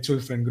intellectual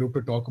friend group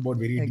to talk about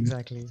very deep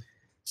Exactly.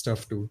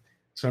 stuff too.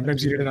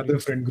 Sometimes you Agreed. need another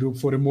Agreed. friend group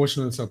for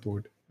emotional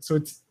support. So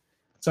it's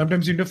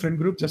sometimes you need a friend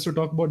group just to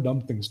talk about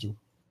dumb things too.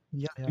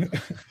 Yeah. Yeah.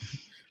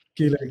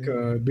 कि like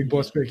Agree. Big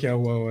Boss पे क्या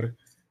हुआ और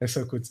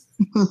ऐसा कुछ.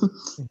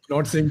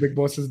 Not saying Big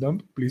Boss is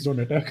dumb. Please don't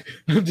attack.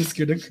 I'm just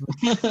kidding.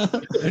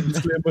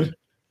 Disclaimer.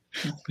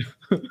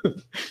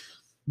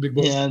 Big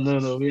Boss. Yeah,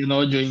 no, we're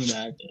not doing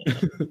that.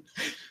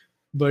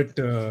 But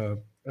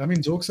I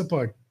mean, jokes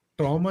apart,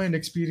 trauma and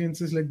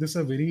experiences like this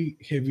are very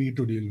heavy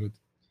to deal with.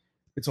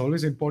 It's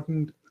always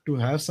important to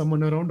have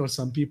someone around or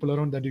some people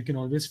around that you can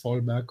always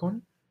fall back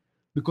on,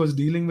 because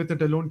dealing with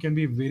it alone can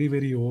be very,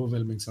 very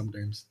overwhelming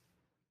sometimes.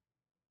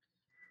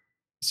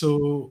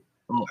 So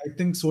Oh, I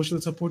think social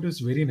support is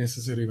very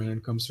necessary when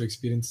it comes to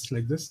experiences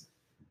like this.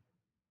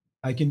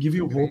 I can give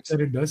you hope Agreed.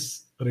 that it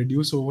does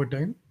reduce over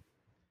time.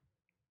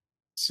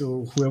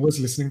 So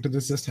whoever's listening to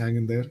this, just hang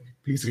in there.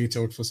 Please reach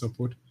out for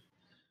support.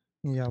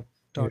 Yeah. Yeah.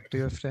 Talk to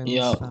your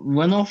yeah, friends.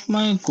 one of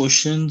my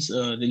questions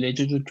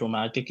related to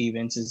traumatic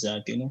events is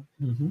that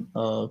Hmm.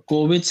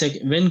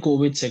 when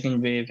COVID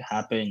second wave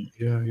happened,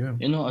 Yeah, yeah.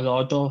 a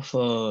lot of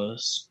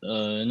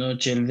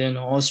children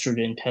or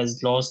student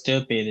has lost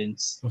their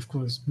parents. Of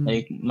course.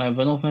 Like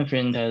one of my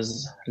friend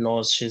has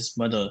lost his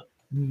mother,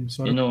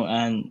 Sorry.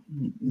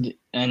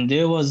 and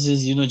there was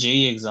this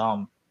JEE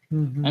exam,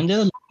 Mm-hmm. and there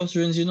are a lot of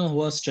students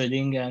who are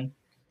studying, and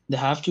they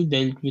have to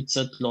deal with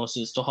such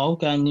losses. So how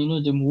can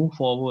they move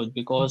forward,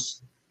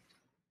 because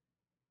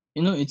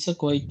it's a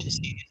quite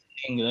serious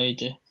thing,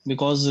 right?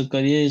 Because the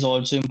career is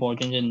also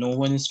important, and no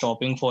one is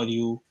stopping for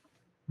you.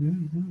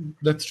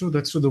 That's true.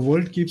 That's true. The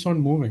world keeps on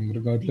moving,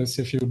 regardless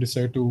if you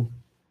decide to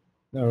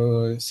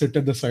sit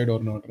at the side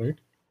or not, right?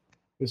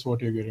 Is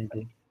what you're getting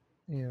to.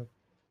 Yeah.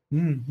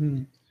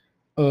 Hmm.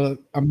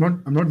 I'm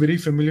not very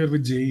familiar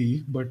with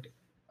JE, but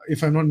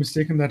if I'm not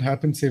mistaken, that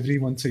happens every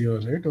once a year,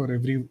 right? Or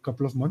every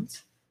couple of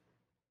months,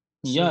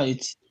 Yeah, So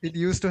it's it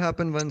used to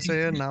happen once a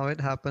year. Now it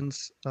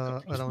happens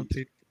around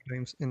 3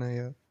 times in a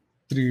year.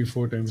 3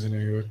 4 times in a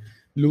year.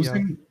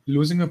 Yeah.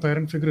 Losing a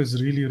parent figure is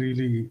really,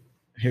 really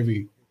heavy.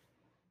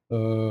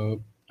 Uh,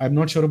 I'm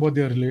not sure about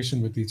their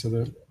relation with each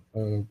other.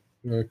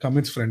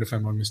 Kamit's friend, if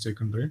I'm not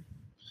mistaken, right?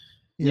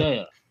 Yep.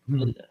 yeah.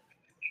 Hmm.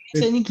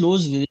 It's It, any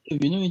close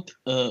relative,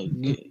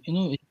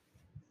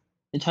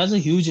 it has a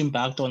huge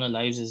impact on our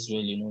lives as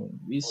well.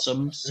 We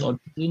some yeah. sort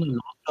of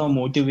lost our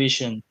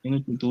motivation, to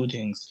do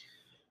things,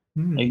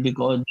 Hmm. like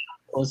because the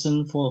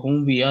person for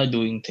whom we are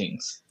doing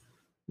things.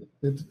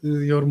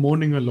 You're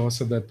mourning a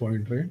loss at that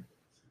point, right?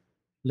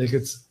 Like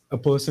it's a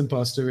person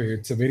passed away.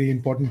 It's a very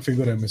important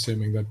figure, I'm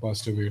assuming, that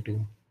passed away too.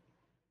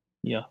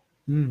 Yeah.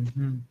 Hmm.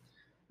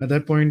 At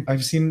that point,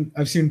 I've seen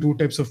two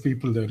types of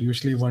people there.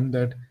 Usually, one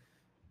that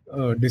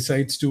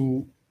decides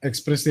to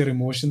express their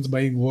emotions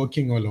by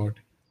working a lot.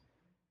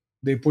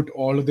 They put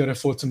all of their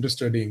efforts into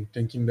studying,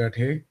 thinking that,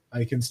 hey,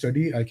 I can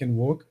study, I can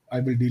work,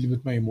 I will deal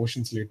with my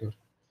emotions later.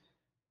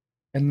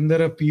 And then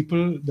there are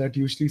people that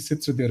usually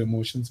sits with their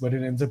emotions, but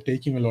it ends up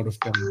taking a lot of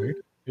time, right?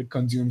 It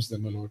consumes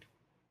them a lot.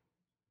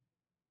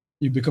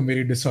 You become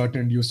very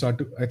disheartened. You start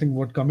to, I think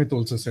what Kamit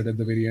also said at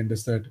the very end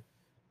is that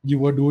you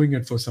were doing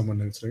it for someone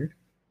else, right?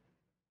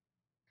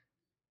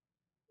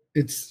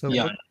 It's, So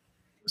Yeah.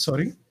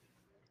 sorry.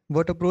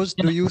 what approach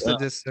do Yeah. you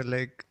suggest, sir?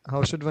 Like,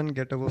 how should one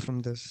get over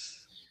from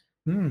this?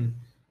 Hmm.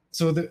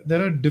 So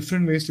there are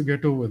different ways to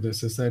get over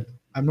this. Is that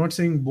I'm not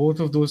saying both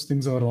of those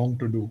things are wrong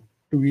to do.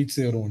 To each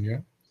their own,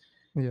 yeah.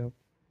 Yeah,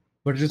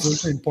 But it is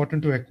also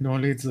important to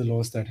acknowledge the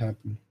loss that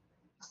happened,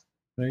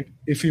 right?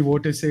 If you were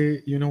to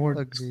say, you know what,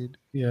 agreed.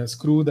 yeah,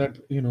 screw that,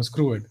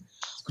 screw it,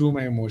 screw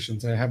my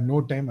emotions. I have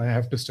no time. I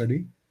have to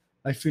study.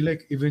 I feel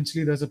like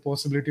eventually there's a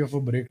possibility of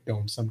a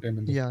breakdown sometime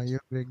in the Yeah, future. you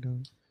break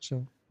down.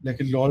 Sure. Like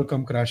it'll all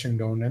come crashing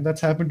down, and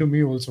that's happened to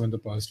me also in the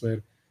past,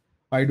 where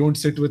I don't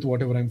sit with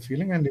whatever I'm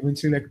feeling, and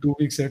eventually, like 2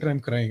 weeks later,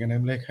 I'm crying, and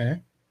I'm like,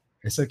 "Hey,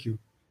 aisa kyun?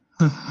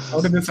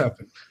 How did Yes. this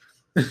happen?"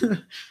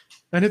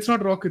 And it's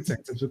not rocket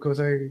science. It's because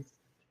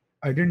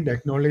I didn't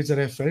acknowledge that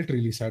I felt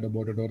really sad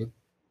about it. Or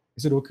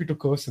is it okay to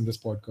curse in this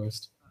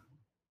podcast?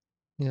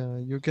 Yeah,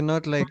 you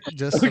cannot like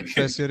just Okay.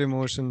 suppress your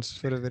emotions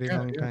for a very Yeah,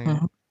 long yeah,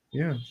 time.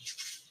 yeah.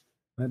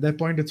 At that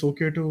point, it's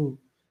okay to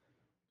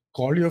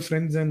call your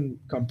friends and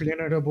complain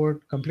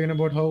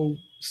about how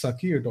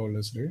sucky it all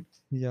is, right?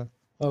 Yeah.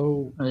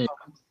 How Yeah.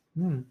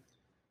 hmm.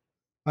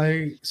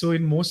 I so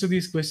in most of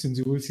these questions,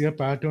 you will see a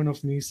pattern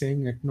of me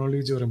saying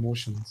acknowledge your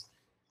emotions,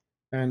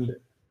 and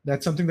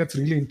that's something that's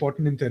really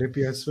important in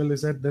therapy as well.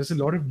 Is that there's a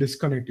lot of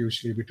disconnect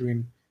usually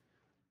between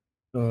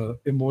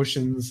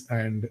emotions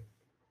and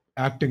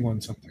acting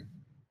on something.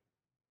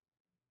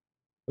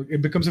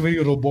 It becomes a very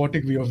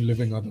robotic way of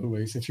living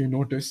otherwise. If you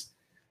notice,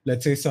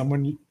 let's say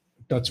someone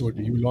touch wood,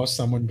 you lost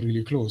someone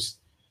really close.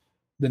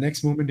 The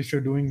next moment, if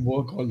you're doing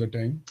work all the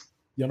time,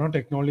 you're not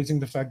acknowledging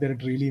the fact that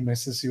it really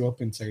messes you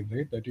up inside,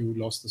 right? That you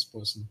lost this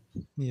person.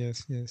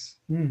 Yes, yes.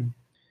 Hmm.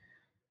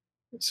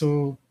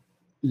 So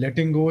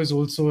letting go is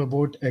also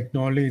about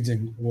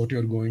acknowledging what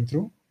you're going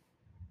through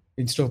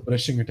instead of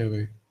brushing it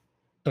away.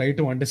 Try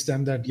to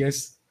understand that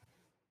yes,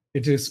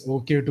 it is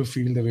okay to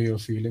feel the way you're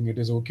feeling. It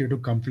is okay to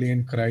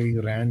complain, cry,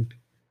 rant,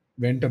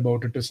 vent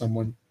about it to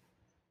someone.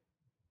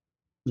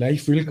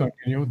 Life will Uh,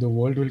 continue, the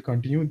world will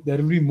continue. There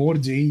will be more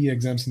JEE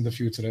exams in the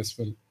future as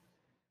well.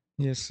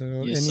 yes,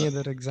 sir. Or Yes, any sir.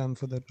 other exam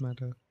for that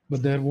matter.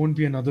 But there won't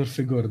be another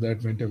figure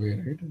that went away,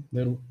 right?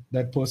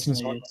 That person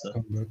is not Yes, going sir. to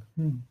come back.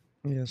 Hmm.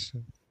 Yes,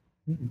 sir.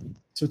 Hmm.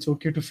 So it's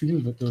okay to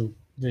feel with the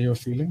way you're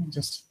feeling.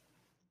 Just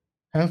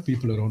have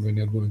people around when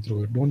you're going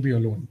through it. Don't be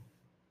alone.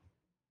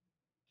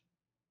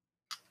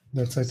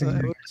 That's, I So think, I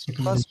my would best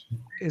ask,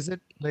 recommendation. is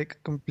it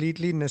like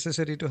completely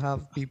necessary to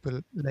have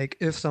people? Like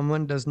if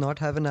someone does not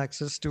have an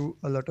access to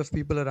a lot of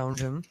people around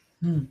him,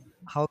 Hmm.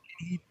 how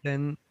can he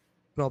then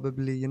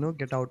probably,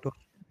 get out of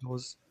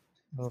those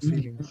Hmm.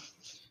 feelings?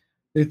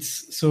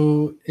 It's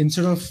so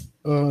instead of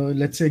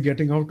let's say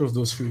getting out of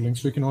those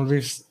feelings, we can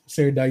always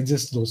say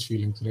digest those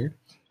feelings, right?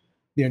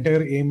 The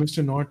entire aim is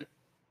to not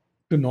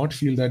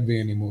feel that way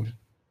anymore.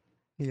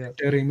 Yeah.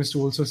 The entire aim is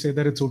to also say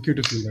that it's okay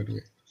to feel that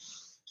way.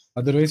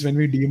 Otherwise, when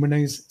we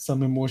demonize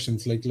some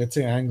emotions, like let's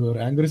say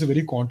anger is a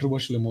very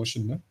controversial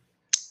emotion, no?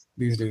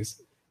 These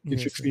days.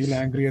 If you Yes, feel yes.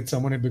 angry at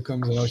someone, it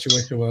becomes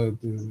Shiva Shiva.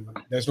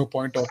 There's no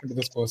point talking to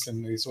this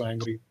person. He's so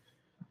angry.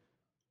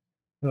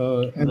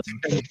 And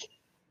sometimes,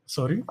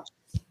 sorry,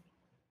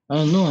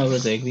 No, I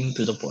was agreeing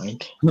to the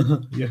point.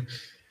 yeah.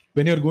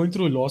 When you're going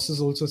through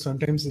losses, also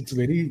sometimes it's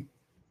very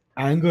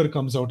anger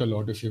comes out a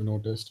lot. If you've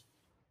noticed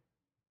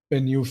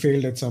when you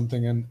failed at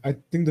something, and I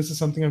think this is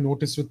something I've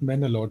noticed with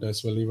men a lot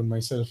as well, even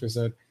myself, is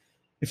that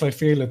if I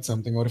fail at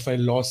something or if I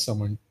lost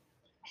someone,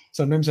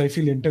 sometimes I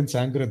feel intense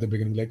anger at the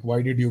beginning, like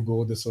why did you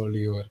go this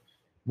early or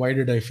why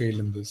did I fail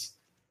in this,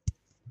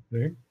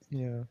 right?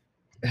 Yeah.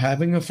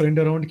 Having a friend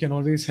around can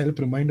always help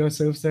remind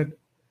ourselves that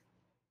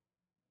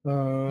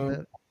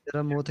uh,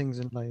 There are more things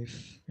in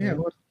life, yeah, right?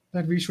 or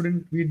that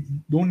we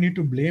don't need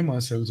to blame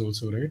ourselves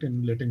also, right,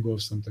 in letting go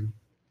of something.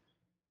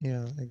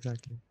 Yeah,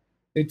 exactly.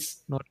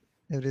 It's Not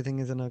everything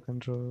is in our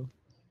control.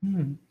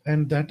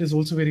 and that is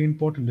also very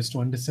important, is to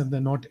understand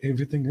that not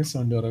everything is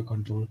under our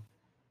control.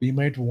 We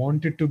might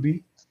want it to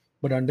be,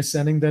 but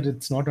understanding that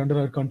it's not under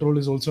our control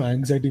is also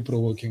anxiety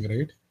provoking,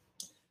 right?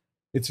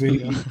 It's Yeah.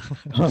 very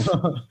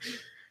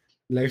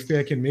life where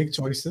I can make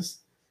choices,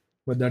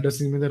 but that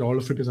doesn't mean that all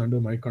of it is under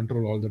my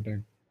control all the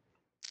time.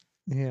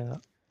 Yeah.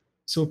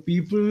 So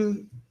people,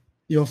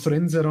 your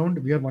friends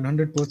around, we are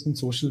 100%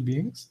 social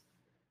beings.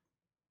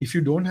 If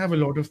you don't have a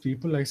lot of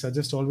people, I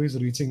suggest always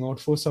reaching out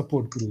for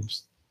support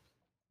groups.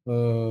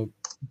 Uh,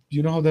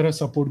 you know how there are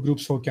support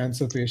groups for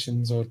cancer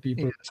patients or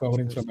people Yes,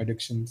 recovering yes. from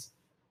addictions.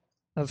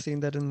 I've seen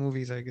that in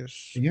movies, I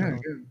guess. Yeah,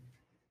 yeah.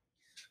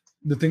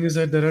 the thing is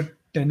that there are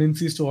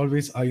tendencies to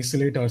always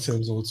isolate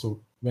ourselves also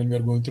when we are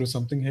going through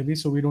something heavy,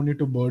 so we don't need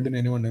to burden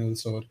anyone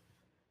else, or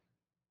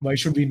why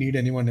should we need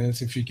anyone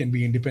else if we can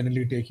be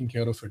independently taking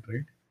care of it,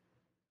 right?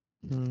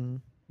 Hmm.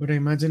 But I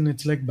imagine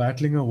it's like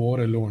battling a war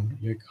alone.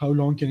 Like, how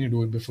long can you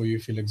do it before you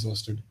feel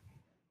exhausted?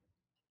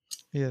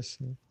 Yes.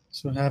 Sir.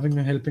 So having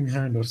a helping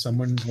hand or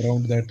someone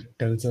around that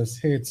tells us,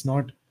 hey, it's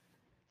not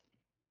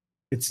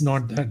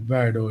that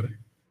bad, or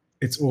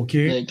it's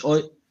okay. Right.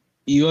 Or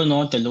you are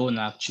not alone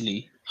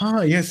actually.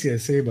 Ah, yes,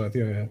 yes, say about,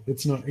 yeah.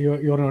 It's not,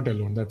 you're not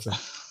alone. That's it.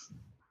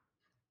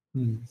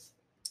 Hmm.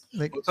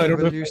 Like Also, I don't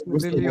know if I use the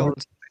evolutionarily, word.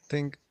 also, I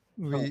think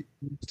Ah, we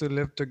used to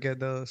live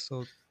together,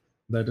 so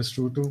that is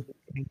true too.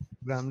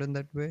 programmed in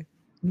that way.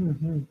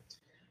 Hmm.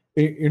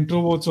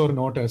 Introverts or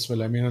not as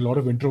well. I mean, a lot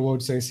of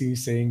introverts I see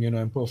saying,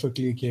 I'm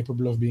perfectly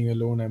capable of being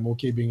alone. I'm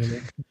okay being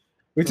alone,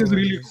 which No is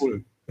really worries. cool.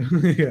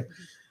 Yeah,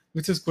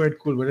 which is quite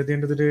cool. But at the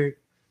end of the day,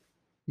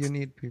 You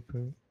need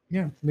people.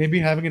 yeah, maybe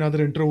having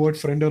another introvert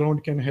friend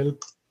around can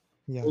help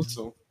Yeah.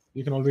 also.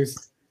 You can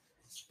always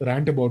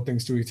rant about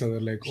things to each other,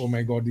 like, oh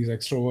my God, these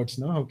extroverts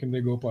now, how can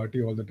they go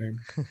party all the time?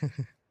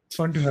 It's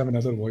fun to have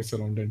another voice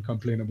around and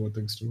complain about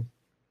things too.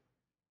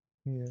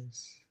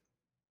 Yes.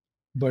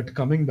 But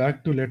coming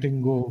back to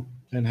letting go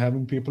and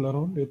having people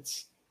around,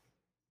 it's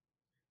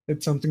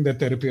something that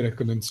therapy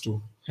recommends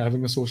too.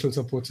 Having a social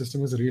support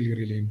system is really,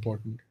 really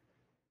important.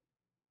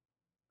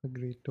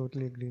 Agreed.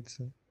 Totally agreed,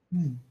 sir.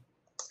 Hmm.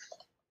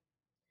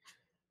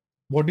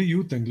 What do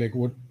you think? Like,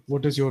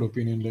 what is your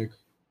opinion like?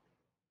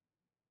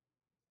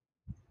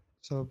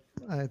 So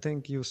I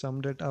think you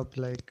summed it up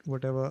like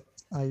whatever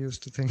I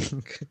used to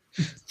think.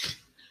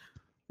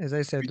 As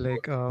I said,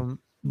 like Hmm.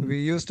 we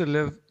used to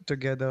live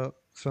together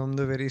from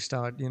the very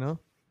start, Hmm.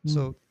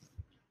 So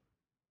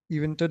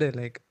even today,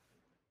 like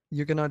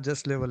you cannot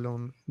just live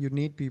alone. You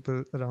need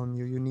people around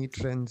you. You need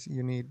friends.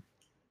 You need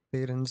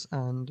parents,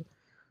 and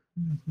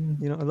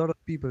Hmm. a lot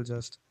of people.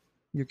 Just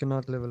you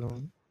cannot live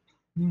alone.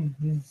 Hmm.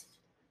 Hmm.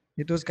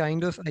 It was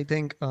kind of, I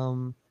think,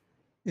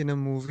 in a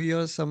movie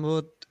or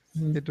somewhat.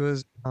 Hmm. It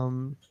was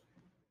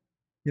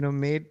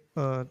made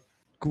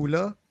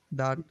cooler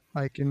that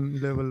I can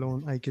live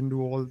alone. I can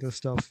do all the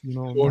stuff,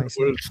 Lone myself.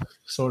 wolf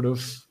sort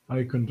of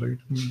icon, right?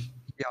 Hmm.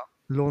 Yeah,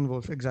 lone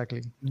wolf,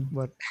 exactly. Hmm.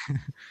 But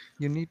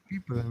you need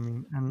people, I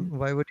mean, and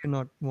why would you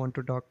not want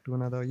to talk to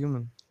another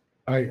human?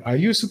 I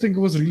used to think it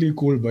was really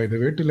cool, by the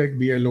way, to like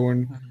be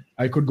alone.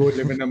 I could go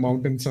live in a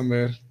mountain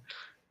somewhere,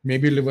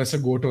 maybe live as a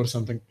goat or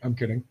something. I'm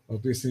kidding,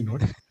 obviously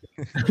not.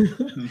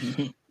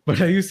 But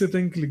I used to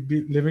think like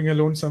living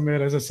alone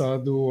somewhere as a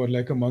sadhu or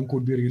like a monk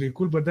would be really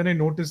cool. But then I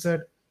noticed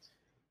that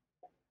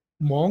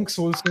monks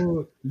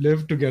also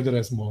live together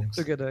as monks.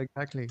 Together,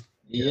 exactly.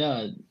 Yeah,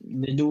 Yeah,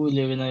 they do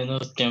live in a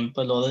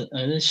temple or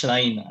a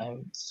shrine, I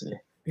would say.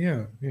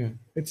 yeah, yeah.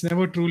 It's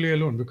never truly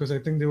alone because I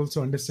think they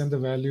also understand the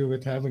value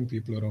with having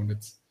people around.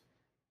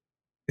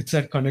 It's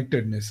that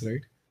connectedness,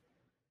 right?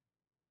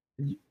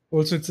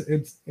 Also,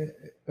 it's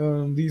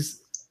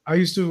these. I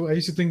used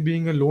to think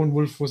being a lone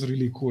wolf was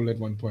really cool at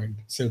one point.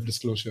 Self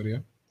disclosure, yeah.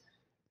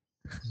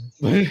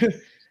 But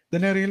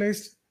then I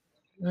realized,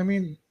 I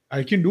mean,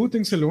 I can do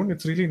things alone.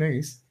 It's really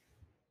nice.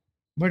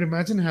 But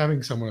imagine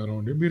having someone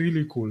around. It'd be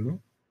really cool, no?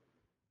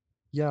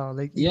 Yeah,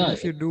 like even Yeah,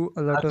 if you do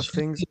a lot of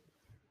actually, things,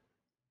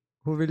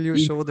 who will you you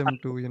do show them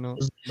have to, to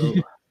close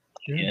Yeah.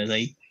 yeah,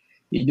 right.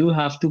 You do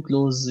have to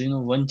close,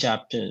 one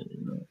chapter,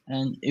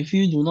 and if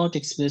you do not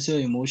express your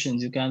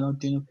emotions, you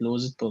cannot,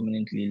 close it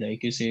permanently.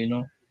 Like you say,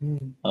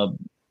 Mm, uh,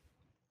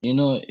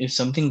 if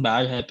something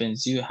bad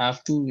happens, you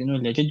have to,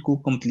 let it go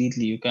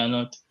completely. You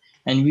cannot,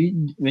 and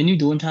when you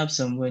don't have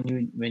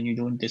someone, when you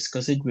don't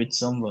discuss it with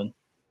someone,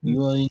 mm,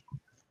 you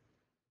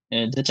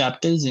are, the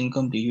chapter is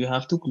incomplete. You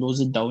have to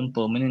close it down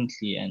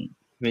permanently, and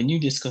when you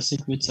discuss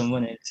it with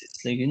someone else,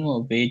 it's like, a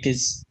weight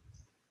is,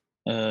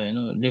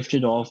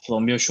 lifted off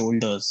from your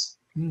shoulders.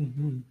 mm,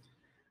 mm.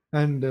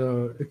 And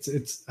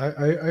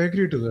I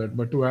agree to that.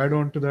 But to add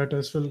on to that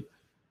as well,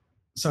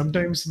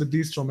 sometimes with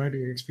these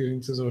traumatic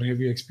experiences or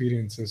heavy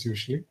experiences,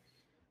 usually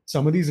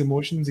some of these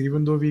emotions,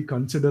 even though we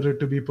consider it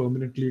to be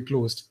permanently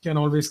closed, can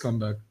always come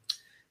back.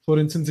 For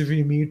instance, if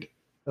we meet,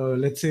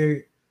 let's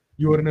say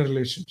you are in a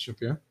relationship,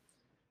 yeah,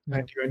 and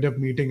yeah, you end up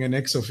meeting an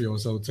ex of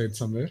yours outside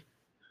somewhere,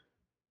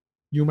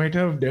 you might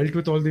have dealt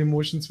with all the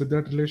emotions with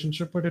that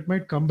relationship, but it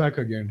might come back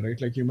again, right?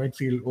 Like you might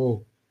feel,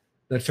 oh,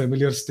 that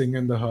familiar sting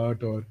in the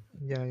heart, or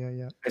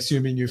yeah.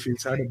 assuming you feel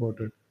sad about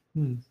it.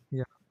 Hmm.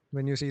 Yeah,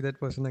 when you see that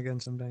person again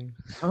sometime.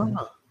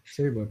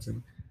 Say about it.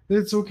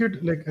 It's okay.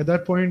 Like at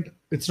that point,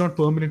 it's not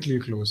permanently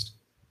closed,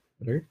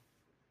 right?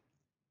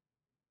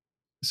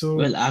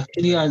 Well, So,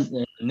 actually, our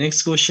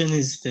next question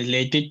is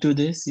related to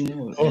this,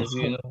 oh, as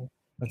we,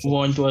 that's it. move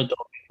on to our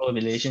topic of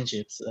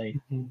relationships, right?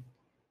 Mhm.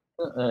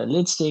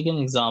 Let's take an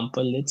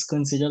example. Let's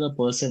consider a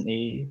person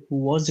A who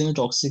was in a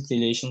toxic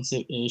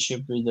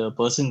relationship with a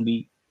person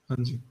B.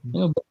 Hanji.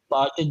 But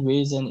parted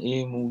ways and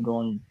A moved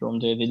on from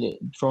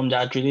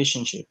that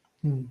relationship.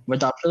 Hmm.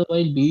 But after a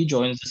while, B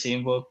joins the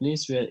same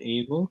workplace where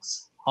A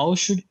works. How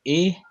should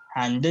A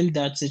handle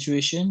that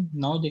situation?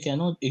 Now they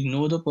cannot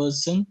ignore the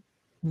person.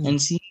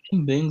 and seeing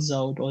them brings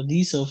out or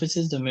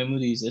resurfaces the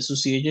memories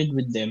associated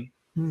with them.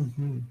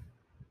 Mm-hmm. You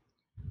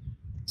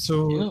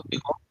So, know,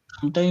 because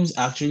sometimes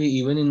actually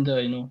even in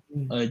the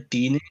mm,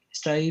 teenage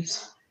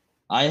types,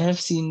 I have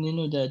seen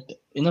that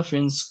in a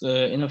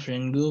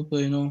friend group,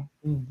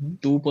 mm-hmm.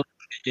 two person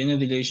get in a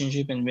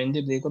relationship, and when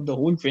they break up, the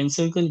whole friend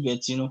circle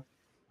gets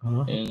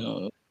Uh-huh. you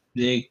know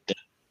break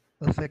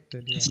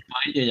Affected, yeah.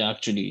 divided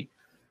actually.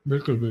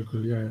 Bilkul,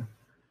 bilkul, yeah, yeah.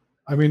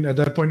 I mean, at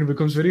that point, it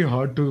becomes very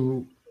hard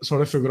to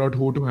sort of figure out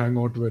who to hang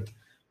out with,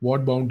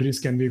 what boundaries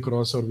can we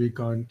cross or we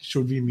can't,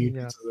 should we meet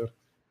Yeah. each other.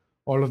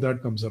 All of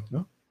that comes up,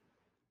 no?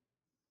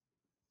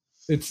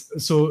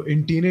 It's so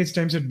in teenage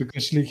times it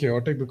becomes actually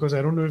chaotic because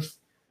I don't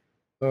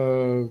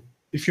know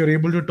if you're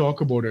able to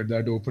talk about it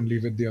that openly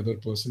with the other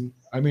person.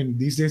 I mean,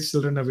 these days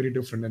children are very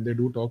different and they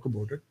do talk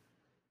about it,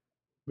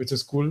 which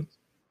is cool.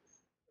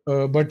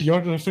 But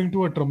you're referring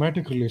to a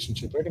traumatic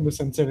relationship, right? In the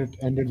sense that it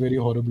ended very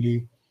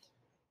horribly.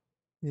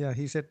 Yeah,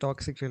 he said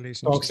toxic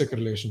relationship. Toxic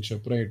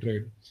relationship, right,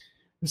 right.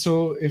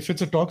 So if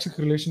it's a toxic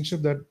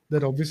relationship,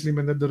 that obviously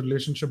meant that the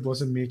relationship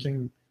wasn't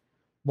making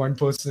one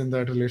person in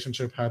that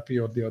relationship happy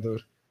or the other,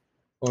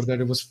 or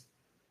that it was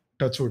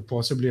touchwood,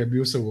 possibly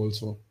abusive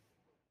also.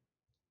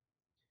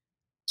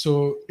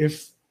 So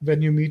if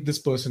when you meet this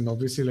person,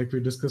 obviously, like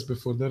we discussed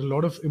before, there are a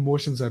lot of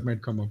emotions that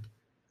might come up.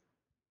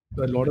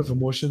 A lot of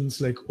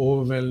emotions like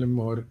overwhelm,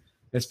 or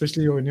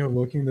especially when you're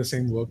working in the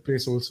same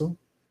workplace, also,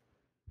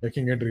 that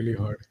can get really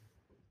hard.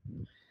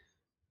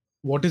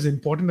 What is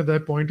important at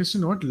that point is to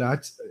not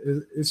latch,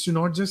 is to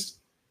not just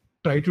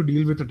try to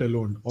deal with it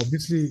alone.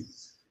 Obviously,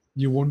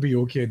 you won't be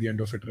okay at the end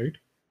of it, right?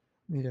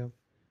 Yeah.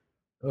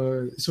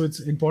 So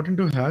it's important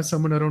to have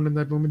someone around in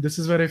that moment. This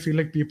is where I feel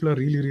like people are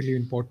really, really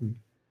important.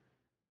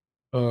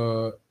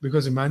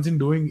 Because imagine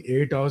doing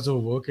 8 hours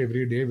of work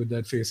every day with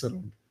that face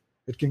around.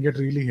 It can get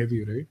really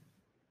heavy, right?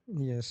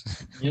 Yes.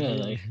 Yeah,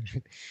 Really.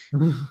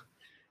 like,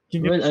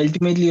 Can get, well,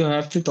 ultimately you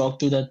have to talk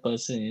to that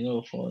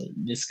person, for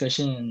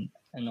discussion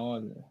and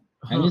all.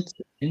 And huh,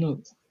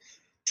 it's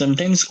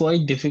sometimes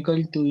quite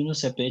difficult to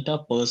separate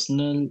our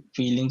personal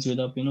feelings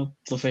with our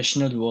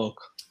professional work.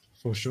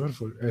 for sure,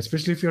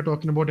 especially if you're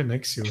talking about an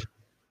ex here,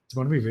 it's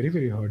going to be very,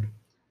 very hard.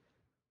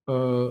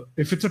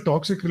 If it's a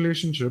toxic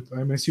relationship,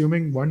 I'm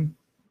assuming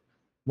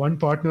one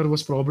partner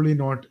was probably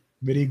not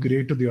very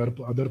great to the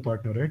other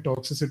partner, right?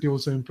 Toxicity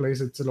also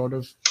implies it's a lot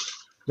of,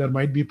 there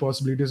might be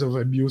possibilities of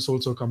abuse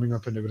also coming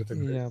up and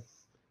everything, right? Yeah.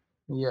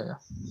 Yeah.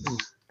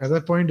 At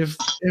that point,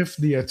 if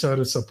the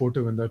HR is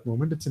supportive in that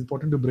moment, it's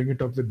important to bring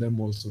it up with them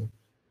also,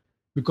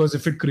 because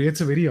if it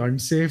creates a very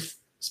unsafe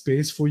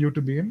space for you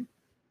to be in,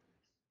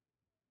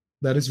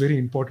 that is very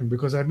important,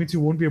 because that means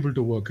you won't be able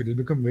to work. It will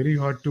become very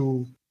hard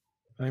to.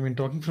 I mean,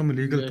 talking from a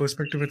legal Yeah.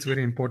 perspective, it's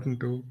very important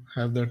to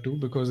have that too,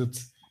 because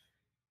it's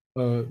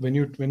when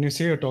you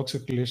say a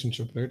toxic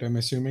relationship, right? I'm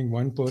assuming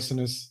one person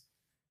is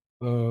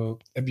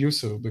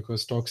abusive,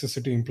 because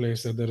toxicity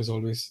implies that there is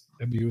always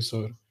abuse,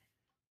 or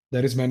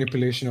there is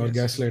manipulation or Yes.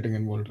 gaslighting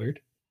involved, right?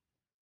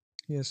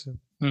 Yes, sir.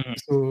 Mhm.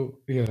 So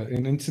yeah,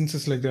 in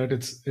instances like that,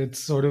 it's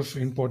sort of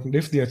important,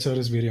 if the HR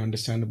is very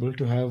understandable,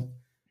 to have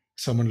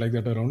someone like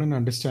that around and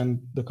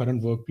understand the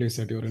current workplace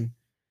that you're in,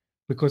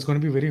 because it's going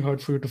to be very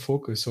hard for you to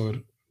focus or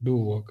do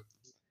work.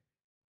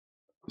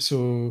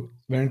 So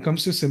when it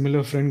comes to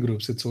similar friend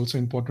groups, it's also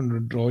important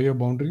to draw your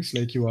boundaries,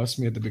 like you asked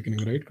me at the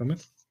beginning, right,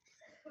 Kamit?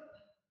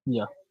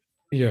 Yeah.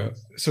 Yeah.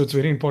 So it's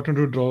very important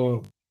to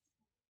draw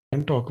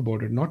and talk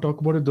about it. Not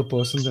talk about it the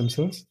person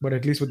themselves, but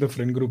at least with the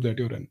friend group that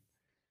you're in.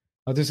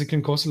 Otherwise, it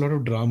can cause a lot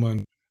of drama.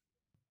 And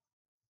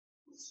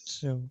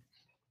So,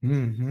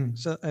 hmm,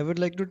 so I would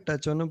like to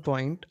touch on a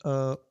point.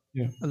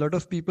 yeah. A lot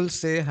of people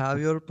say have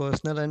your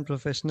personal and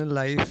professional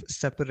life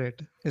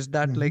separate. Is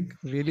that Hmm. like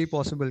really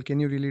possible? Can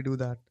you really do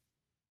that?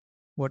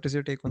 What is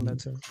your take on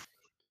that, sir?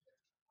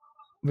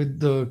 With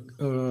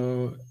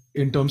the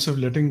in terms of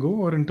letting go,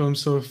 or in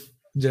terms of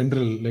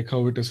general, like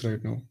how it is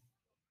right now.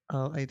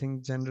 I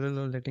think general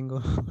or letting go.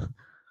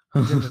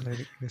 General,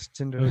 I guess.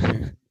 General.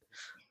 Okay.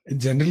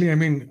 Generally, I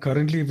mean,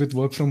 currently with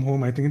work from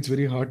home, I think it's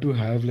very hard to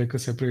have like a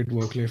separate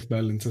work-life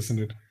balance, isn't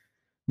it?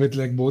 With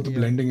like both Yeah.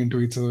 blending into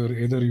each other.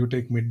 Either you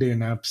take midday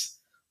naps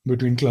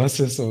between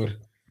classes, or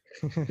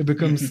it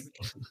becomes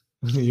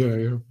yeah,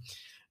 yeah.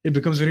 It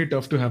becomes very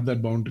tough to have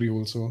that boundary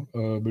also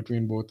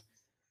between both,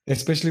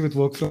 especially with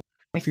work from.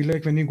 I feel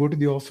like when you go to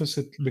the office,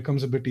 it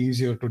becomes a bit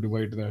easier to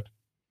divide that.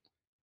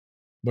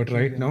 But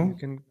right Yeah, now,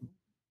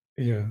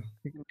 yeah,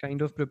 you can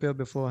kind of prepare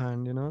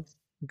beforehand,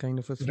 kind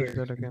of a switch right.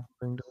 that okay, I'm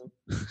going to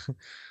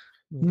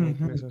the Hmm.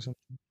 workplace or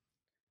something.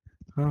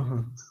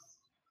 Uh-huh.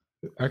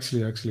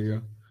 Actually,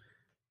 yeah.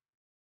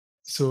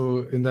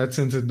 So in that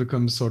sense, it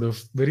becomes sort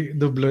of very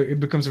the blur. It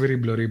becomes a very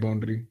blurry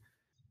boundary.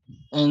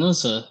 I know,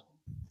 sir.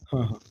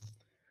 Uh-huh.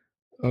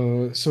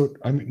 So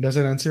I mean, does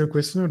that answer your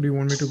question, or do you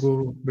want me to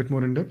go a bit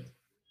more in depth?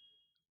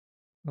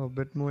 A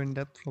bit more in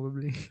depth,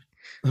 probably.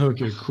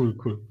 Okay,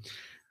 cool.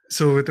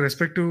 So with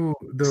respect to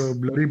the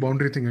blurry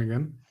boundary thing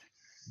again,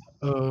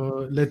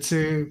 let's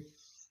say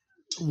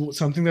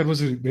something that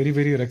was very,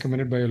 very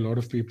recommended by a lot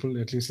of people,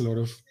 at least a lot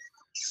of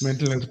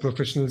mental health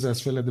professionals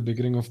as well at the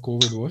beginning of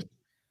COVID was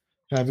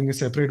having a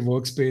separate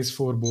workspace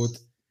for both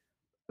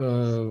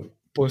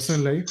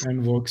personal life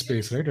and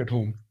workspace, right, at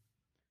home.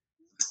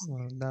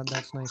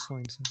 That's nice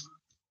point, sir.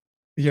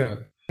 Yeah,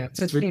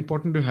 so it's very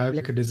important to have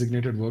like a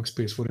designated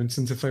workspace. For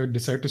instance, if I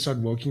decide to start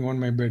working on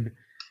my bed,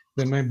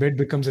 then my bed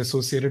becomes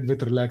associated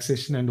with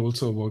relaxation and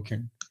also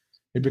working.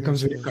 It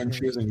becomes Yes, very yes, yes.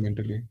 confusing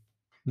mentally.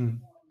 Hmm.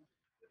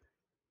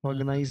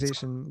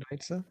 Organization,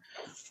 right, sir?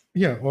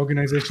 Yeah,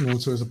 organization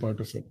also is a part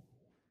of it.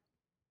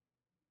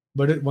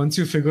 But once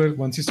you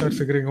start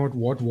figuring out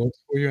what works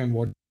for you and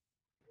what,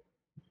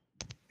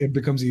 it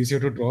becomes easier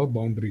to draw a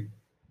boundary,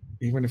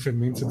 even if it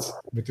means it's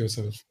with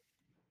yourself.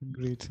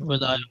 Great, sir.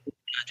 Well, I hope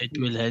that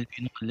it will help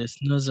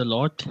listeners a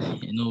lot,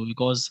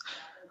 because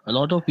a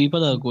lot of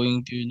people are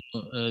going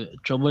to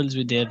troubles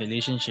with their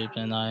relationship,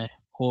 and I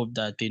hope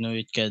that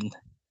it can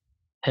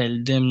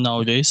help them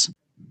nowadays.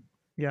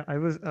 Yeah, I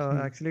was Hmm.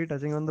 actually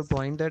touching on the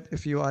point that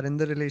if you are in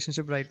the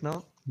relationship right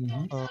now,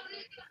 Mhm. uh,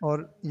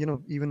 or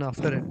even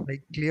after it,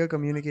 like clear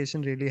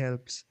communication really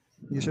helps.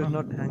 You should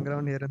not hang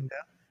around here and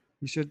there.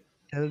 You should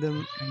tell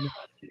them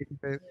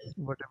immediately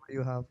whatever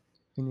you have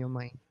in your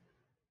mind.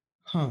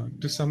 Huh,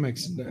 to some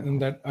extent.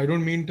 And that I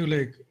don't mean to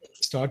like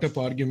start up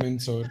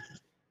arguments, or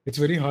it's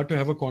very hard to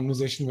have a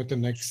conversation with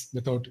an ex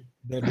without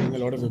there being a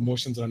lot of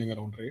emotions running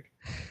around, right?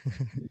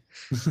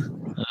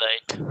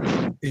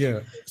 Right. Yeah.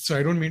 So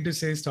I don't mean to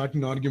say start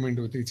an argument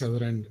with each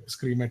other and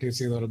scream at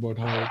each other about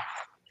how,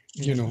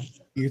 you Yeah, know,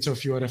 each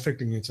of you are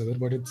affecting each other,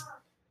 but it's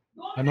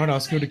I'm not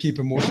asking you to keep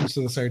emotions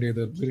to the side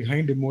either.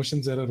 Behind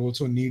emotions, there are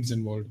also needs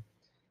involved.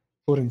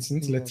 For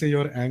instance, yeah. let's say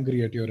you're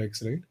angry at your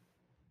ex, right?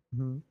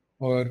 Hmm.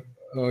 Or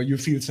you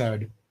feel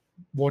sad.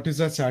 What is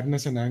that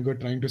sadness and anger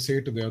trying to say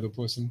to the other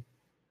person?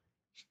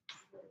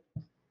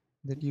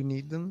 That you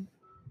need them.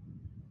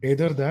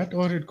 Either that,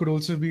 or it could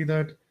also be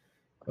that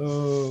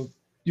uh,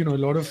 a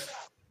lot of,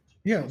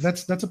 yeah,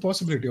 that's a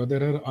possibility. Or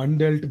there are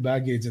undealt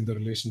baggage in the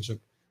relationship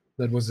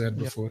that was there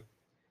Yeah. before.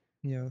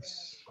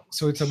 Yes.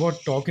 So it's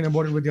about talking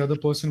about it with the other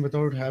person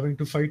without having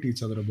to fight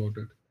each other about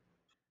it.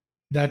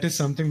 That is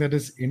something that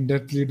is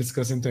in-depthly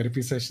discussed in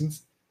therapy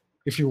sessions.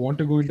 If you want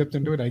to go in depth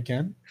into it, I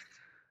can,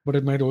 but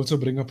it might also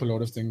bring up a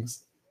lot of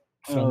things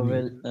from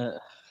you.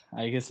 Well,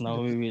 I guess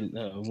now we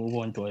will move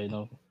on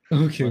to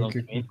Okay, one of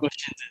okay, the main cool.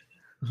 questions.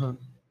 Uh-huh.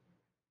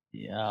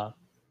 Yeah.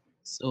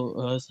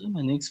 So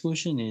my next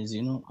question is,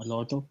 a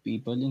lot of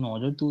people, in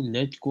order to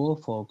let go or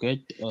forget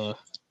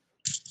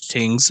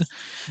things,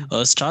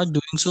 start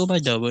doing so by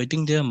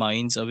diverting their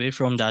minds away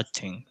from that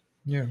thing.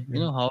 Yeah,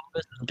 yeah.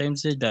 However,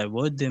 sometimes they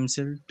divert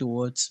themselves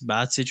towards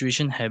bad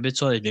situation,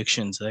 habits, or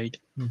addictions, right?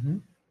 Mm-hmm.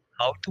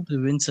 How to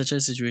prevent such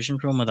a situation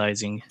from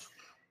arising?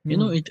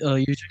 Mm. It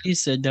usually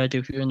said that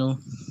if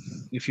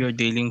if you're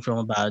dealing from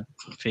a bad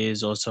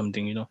phase or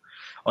something,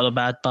 or a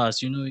bad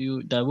past,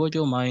 you divert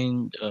your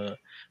mind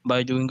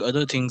by doing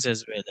other things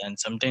as well, and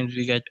sometimes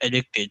we get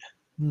addicted.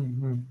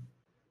 Mm-hmm.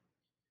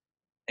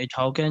 Right?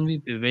 How can we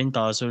prevent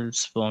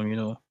ourselves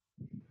from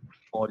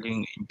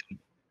falling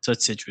into such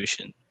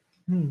situation?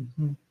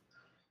 Mm-hmm.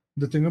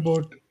 The thing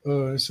about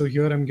so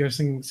here I'm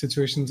guessing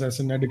situations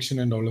as an addiction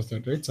and all of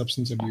that, right?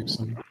 Substance abuse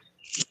and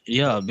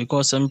Yeah,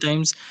 because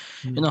sometimes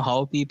mm.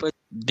 how people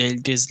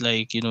dealt is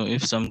like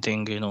if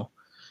something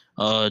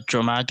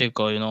traumatic,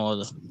 or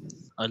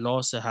a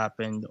loss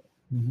happened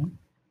Hmm.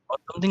 or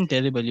something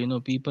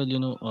terrible, people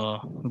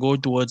go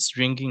towards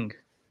drinking.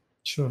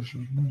 Sure,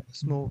 sure. Mm.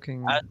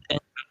 Smoking. And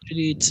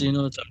actually it's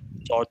some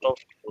sort of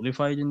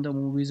glorified in the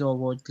movies, or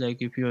what,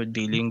 like if you're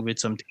dealing with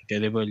something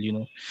terrible,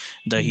 the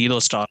Mm. hero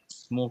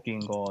starts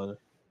smoking, or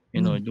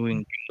Mm.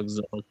 doing drugs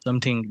or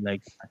something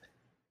like that.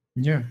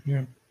 Yeah,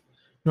 yeah.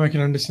 No, I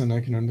can understand.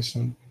 I can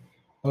understand.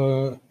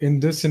 In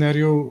this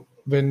scenario,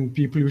 when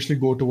people usually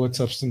go towards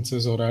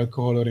substances or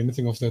alcohol or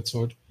anything of that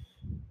sort,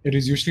 it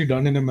is usually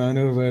done in a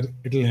manner where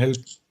it'll help.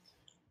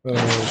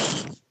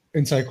 Uh,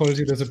 in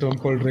psychology, there's a term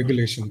called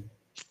regulation,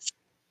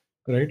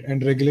 right?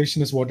 And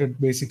regulation is what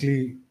it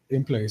basically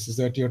implies is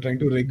that you're trying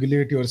to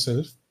regulate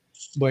yourself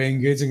by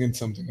engaging in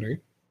something,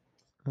 right?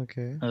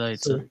 Okay. Right,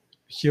 sir. So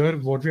here,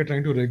 what we are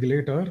trying to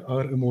regulate are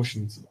our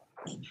emotions.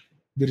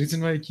 The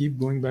reason why I keep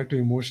going back to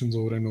emotions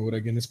over and over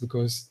again is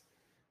because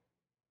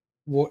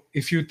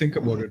if you think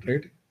about it,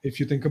 right? If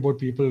you think about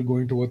people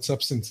going towards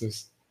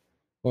substances,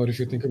 or if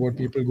you think about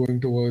people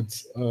going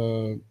towards,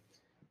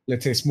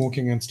 let's say,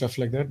 smoking and stuff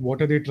like that,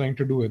 what are they trying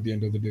to do at the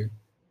end of the day?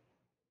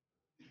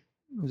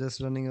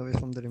 Just running away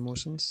from their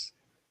emotions.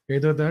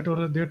 Either that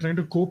or they're trying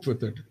to cope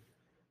with it.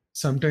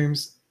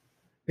 Sometimes,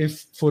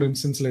 if, for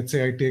instance, let's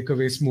say I take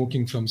away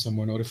smoking from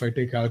someone, or if I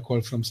take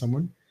alcohol from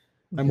someone,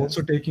 I'm Yeah.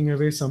 also taking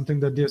away something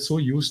that they're so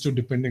used to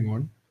depending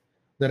on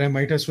that I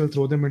might as well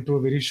throw them into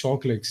a very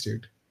shock like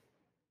state.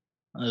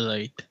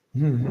 Right.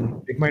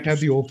 It might have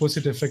the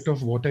opposite effect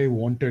of what I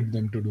wanted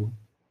them to do.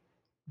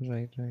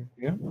 Right. Right.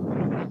 Yeah.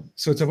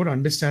 So it's about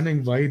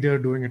understanding why they are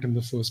doing it in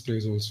the first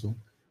place, also.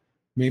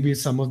 Maybe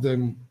some of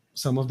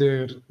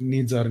their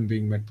needs aren't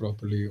being met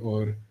properly,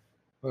 or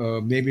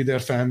maybe their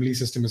family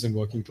system isn't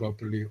working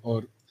properly,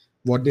 or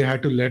what they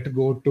had to let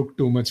go took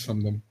too much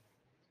from them.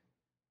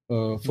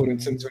 For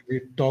instance, when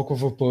we talk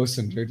of a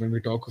person, right, when we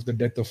talk of the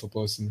death of a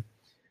person,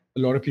 a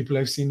lot of people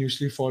I've seen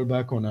usually fall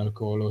back on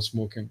alcohol or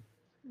smoking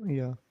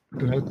Yeah.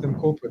 to help them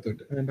cope with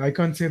it. And I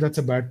can't say that's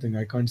a bad thing.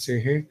 I can't say,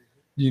 hey,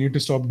 you need to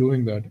stop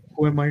doing that.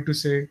 Who am I to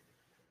say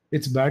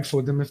it's bad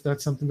for them if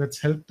that's something that's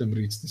helped them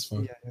reach this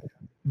far? Yeah.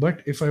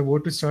 But if I were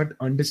to start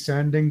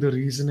understanding the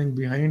reasoning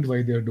behind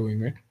why they're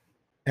doing it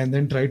and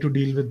then try to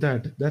deal with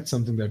that, that's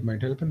something that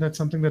might help. And that's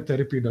something that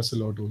therapy does a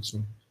lot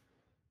also,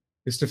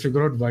 is to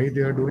figure out why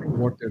they are doing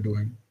what they're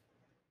doing.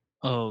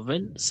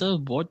 Well, sir,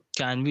 what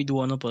can we do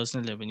on a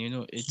personal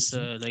level? It's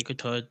like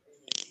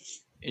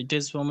it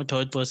is from a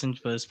third person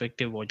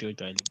perspective what you're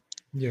telling.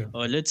 Yeah.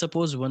 Let's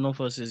suppose one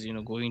of us is,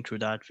 going through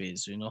that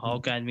phase. How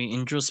can we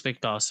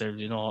introspect ourselves?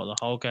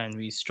 How can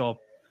we stop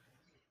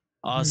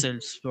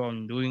ourselves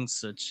from doing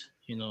such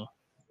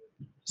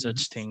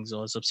things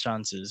or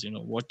substances?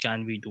 What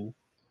can we do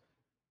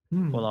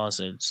Hmm. for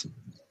ourselves?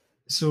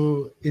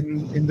 So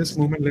in this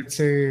moment, let's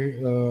say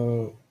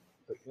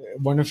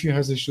one of you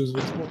has issues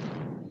with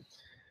smoking.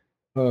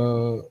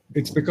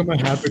 It's become a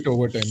habit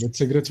over time. With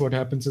cigarettes, what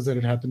happens is that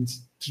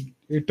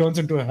it turns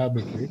into a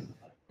habit, right?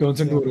 Turns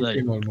into Yeah. a Right.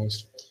 routine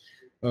almost.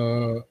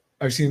 Uh,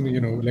 I've seen,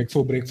 like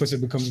for breakfast,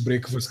 it becomes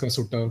breakfast ka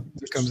sutta,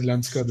 becomes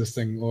lunch ka this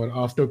thing, or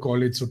after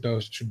college sutta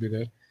should be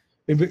there.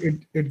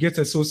 It gets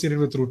associated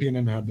with routine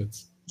and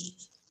habits.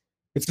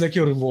 It's like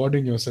you're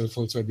rewarding yourself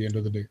also at the end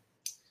of the day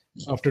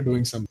after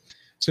doing something.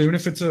 So even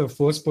if it's a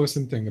first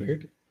person thing,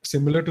 right?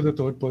 Similar to the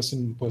third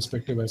person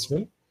perspective as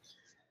well,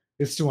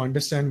 is to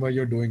understand why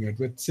you're doing it.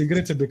 With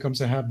cigarettes, it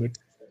becomes a habit,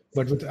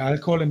 but with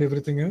alcohol and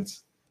everything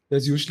else,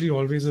 there's usually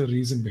always a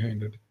reason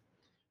behind it.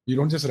 You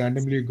don't just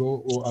randomly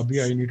go, "Oh,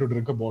 Abhi, I need to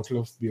drink a bottle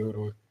of beer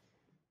or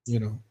you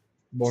know,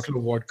 bottle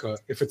of vodka,"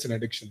 if it's an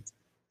addiction,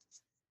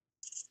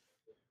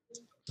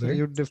 So right?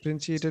 you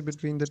differentiated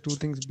between the two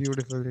things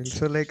beautifully.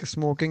 So like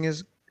smoking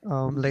is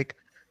like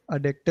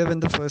addictive in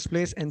the first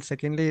place, and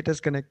secondly, it is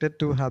connected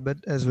to habit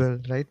as well,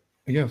 right?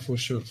 Yeah, for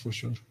sure, for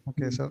sure.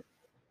 Okay, so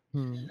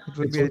it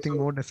would It's be, I think,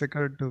 also, more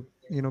difficult to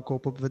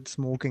cope up with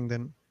smoking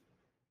then.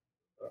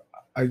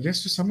 I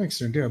guess, to some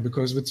extent, yeah,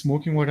 because with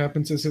smoking, what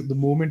happens is that the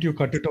moment you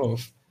cut it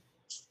off,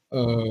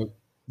 uh,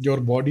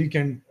 your body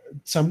can.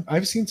 Some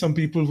I've seen some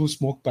people who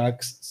smoke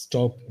packs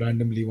stop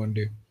randomly one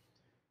day.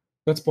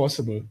 That's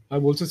possible.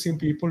 I've also seen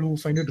people who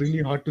find it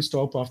really hard to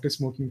stop after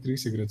smoking 3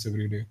 cigarettes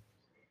every day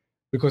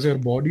because your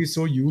body is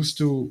so used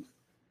to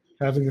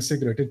having a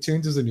cigarette. It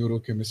changes the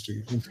neurochemistry.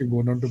 If you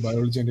go down to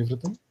biology and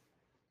everything,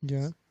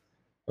 Yeah.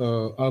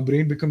 our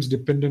brain becomes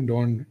dependent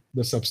on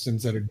the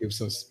substance that it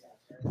gives us.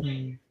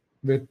 Hmm.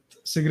 With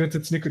cigarettes,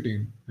 it's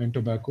nicotine and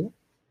tobacco.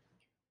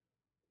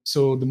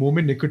 So the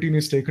moment nicotine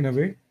is taken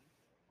away,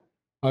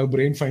 our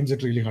brain finds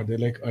it really hard. They're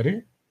like,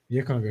 "Arey,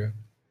 ye kahan gaya?"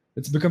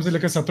 It becomes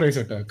like a surprise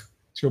attack.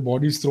 So your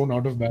body is thrown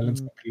out of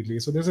balance Hmm. completely.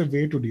 So there's a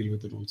way to deal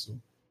with it also.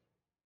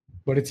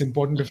 But it's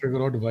important to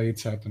figure out why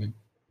it's happening.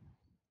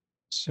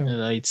 Sure.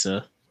 Right,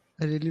 sir.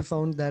 I really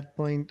found that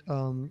point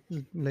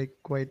like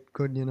quite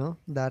good,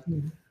 that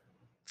Mhm.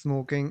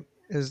 smoking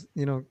is,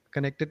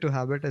 connected to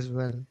habit as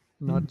well, Mhm.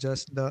 not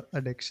just the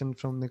addiction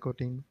from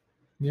nicotine.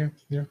 Yeah,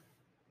 yeah.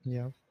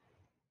 Yeah.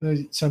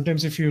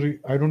 Sometimes if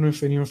I don't know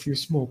if any of you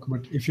smoke,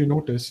 but if you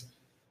notice,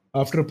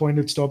 after a point,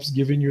 it stops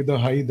giving you the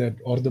high that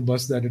or the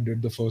buzz that it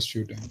did the first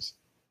few times.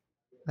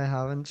 I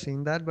haven't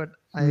seen that, but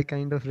Mm. I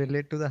kind of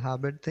relate to the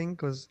habit thing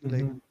because,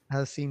 like, Mhm.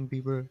 I've seen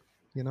people,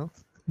 you know,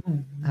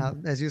 Mhm. have,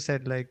 as you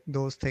said, like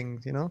those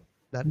things,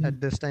 that Mhm. at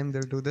this time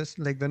they'll do this.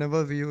 Like,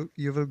 whenever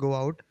you will go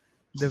out,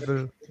 they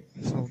will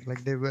smoke.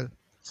 Like, they will.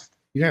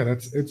 Yeah,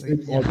 that's it's Like,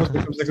 it yeah, almost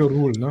becomes like a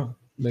rule, no?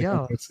 Like one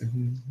yeah. person.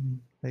 Mhm.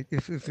 Like,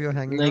 if you're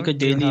hanging Like out, a you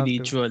daily have to.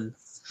 ritual.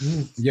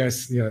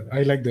 Yes, yeah,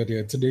 I like that. Yeah,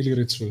 it's a daily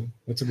ritual.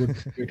 That's a good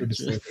way to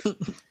describe it.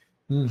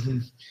 Hmm.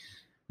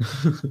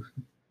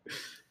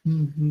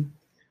 Hmm.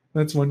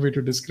 That's one way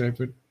to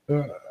describe it.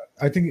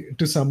 I think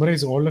to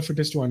summarize all of it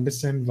is to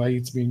understand why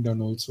it's being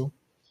done. Also,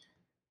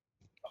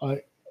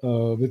 I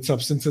with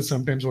substances,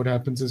 sometimes what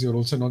happens is you're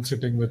also not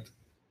sitting with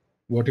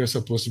what you're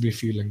supposed to be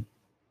feeling.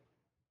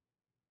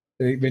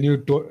 When you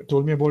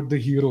told me about the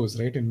heroes,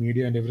 right, in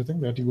media and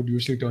everything, that you would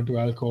usually turn to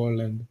alcohol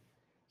and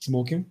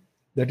smoking,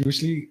 that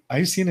usually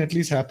I've seen at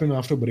least happen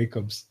after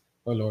breakups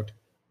a lot.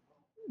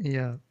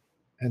 Yeah.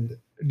 And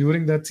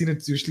during that scene,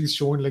 it's usually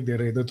shown like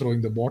they're either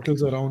throwing the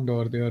bottles around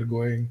or they are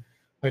going,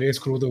 "Arey,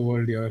 screw the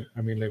world here."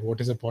 I mean, like,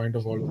 what is the point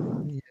of all of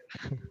this?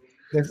 Yeah.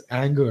 There's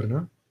anger,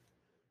 no?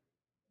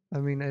 I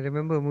mean, I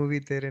remember a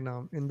movie Tere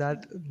Naam. In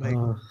that, like,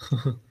 Uh,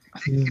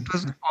 mm, it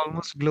was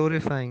almost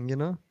glorifying, yeah,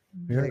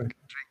 like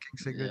drinking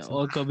Yeah, cigarettes and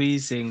or Kabir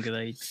Singh,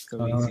 right?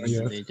 Kabir Singh, the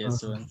yes.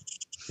 latest one.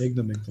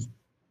 Ekdam.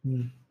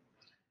 Mm.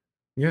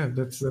 Yeah,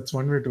 that's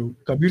one way to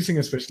Kabir Singh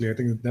especially. I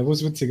think that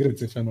was with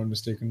cigarettes, if I'm not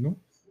mistaken. No.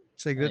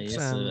 cigarettes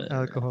Yes, and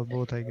alcohol,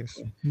 both, I guess.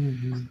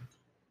 Hmm.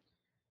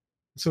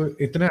 So,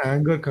 itna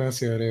anger kahan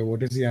se aa raha hai?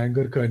 What is the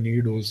anger ka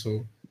need also?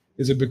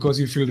 Is it because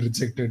you feel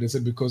rejected? Is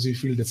it because you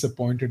feel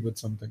disappointed with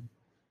something?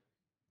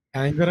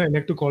 Anger, I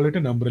like to call it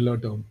an umbrella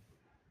term.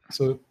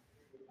 So,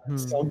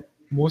 Hmm.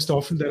 most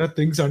often there are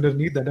things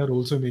underneath that are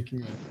also making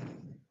you angry.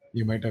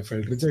 You might have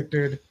felt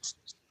rejected.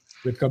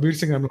 With Kabir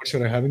Singh, I'm not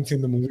sure. I haven't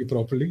seen the movie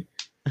properly,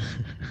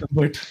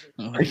 but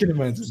I can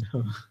imagine.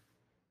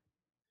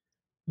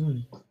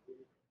 Hmm.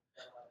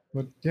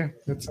 But yeah,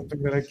 that's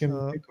something that I can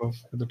Uh, think of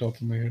at the top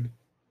of my head.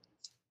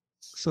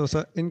 so,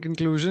 sir, in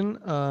conclusion,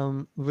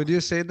 would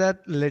you say that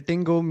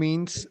letting go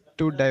means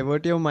to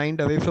divert your mind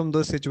away from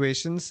those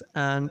situations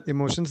and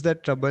emotions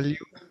that trouble you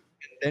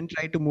and then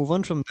try to move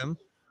on from them?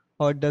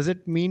 Or does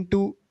it mean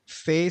to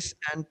face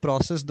and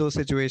process those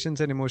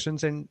situations and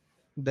emotions and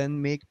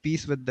then make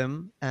peace with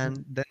them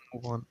and then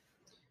move on?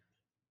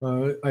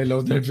 I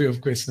love that way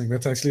of questioning.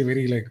 That's actually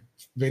very like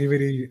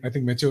very I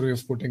think mature way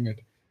of putting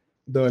it.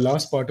 The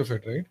last part of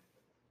it, right?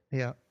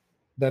 Yeah,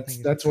 That's thank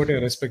you, that's sir. what I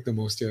respect the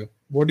most. Yeah.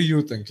 What do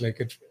you think? Like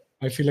it,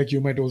 I feel like you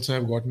might also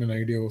have gotten an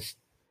idea of.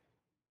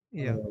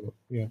 Yeah.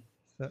 Yeah.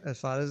 So as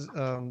far as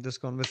this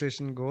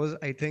conversation goes,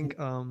 I think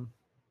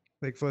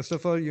like first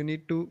of all, you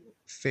need to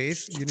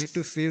you need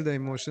to feel the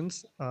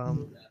emotions.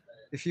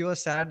 If you are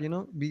sad,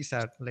 be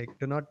sad. Like,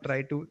 do not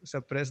try to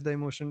suppress the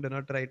emotion. Do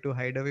not try to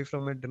hide away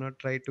from it. Do not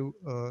try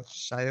to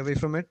shy away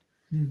from it.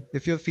 Hmm.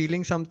 If you're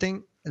feeling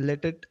something,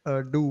 let it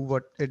do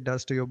what it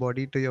does to your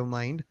body, to your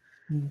mind,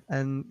 Hmm.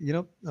 and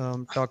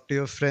talk to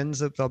your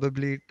friends,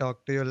 probably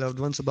talk to your loved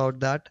ones about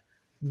that,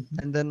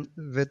 Mhm. and then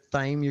with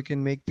time you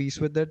can make peace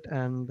with it,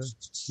 and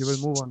you will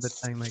move on with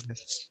time, I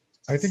guess.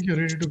 I think you're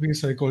ready to be a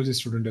psychology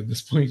student at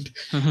this point.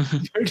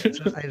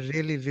 So I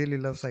really, really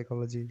love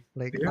psychology.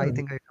 Like, I Yeah.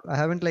 think I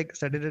haven't like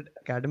studied it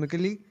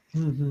academically,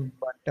 Hmm.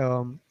 but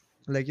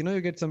like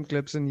you get some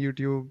clips in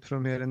YouTube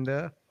from here and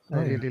there. I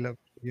Oh yeah. really love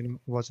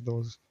watch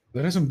those.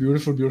 There is some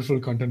beautiful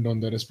content on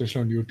there,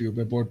 especially on YouTube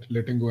about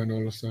letting go and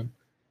all of that.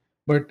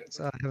 But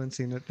So I haven't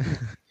seen it.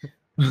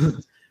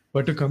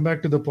 but to come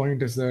back to the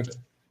point is that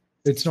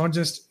it's not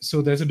just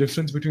so there's a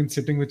difference between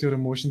sitting with your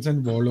emotions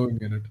and wallowing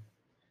in it.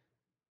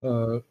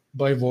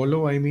 By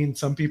wallow, I mean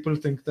some people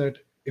think that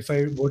if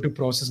I were to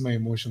process my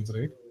emotions,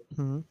 right?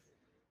 Mhm.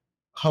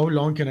 How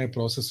long can I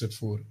process it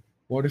for?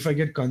 What if I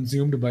get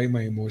consumed by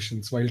my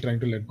emotions while trying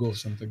to let go of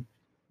something?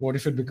 What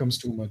if it becomes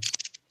too much?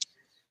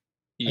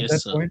 At Yes,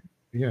 that sir. point,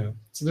 yeah.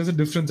 So there's a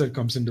difference that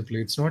comes into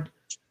play. It's not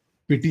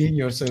pitying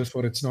yourself,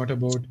 or it's not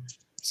about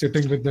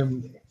sitting with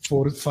them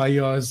for 5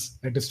 hours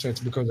at a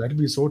stretch because that'd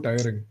be so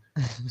tiring,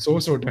 so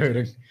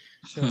tiring.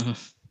 Sure.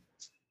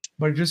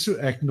 But just to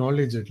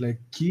acknowledge it, like,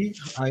 key,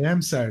 I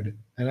am sad,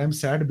 and I'm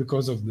sad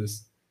because of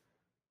this.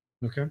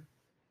 Okay,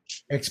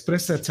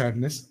 express that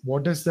sadness.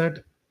 What does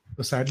that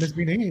sadness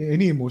mean?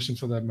 Any emotion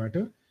for that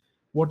matter.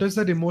 What does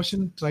that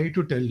emotion try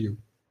to tell you?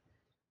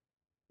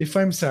 If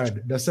I'm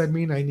sad, does that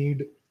mean I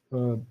need?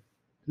 Uh,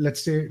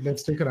 let's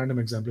take a random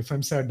example. If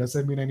I'm sad, does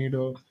that mean I need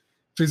a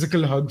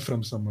physical hug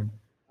from someone,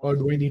 or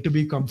do I need to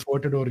be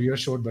comforted or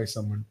reassured by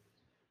someone?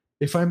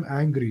 If I'm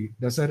angry,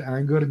 does that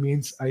anger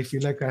means I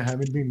feel like I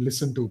haven't been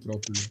listened to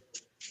properly?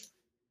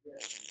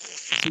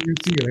 So you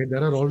see, right?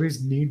 There are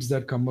always needs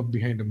that come up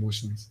behind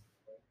emotions.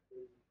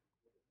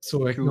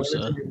 So True,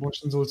 sir. acknowledging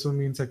emotions also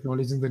means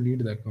acknowledging the need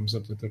that comes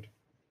up with it.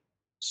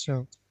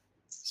 Sure.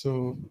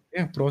 So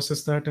yeah,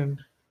 process that,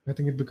 and I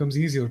think it becomes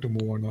easier to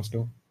move on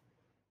after.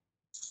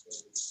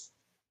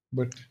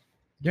 But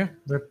yeah,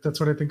 that's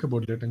what I think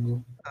about letting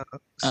go. Uh,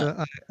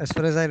 So as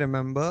far as I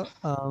remember,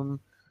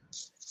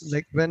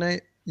 like when I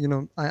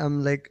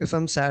am like, if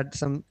I'm sad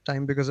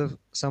sometime because of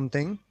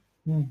something,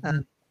 and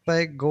Mm-hmm. if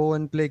I go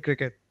and play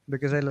cricket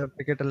because I love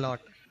cricket a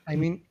lot, I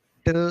mean,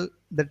 till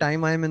the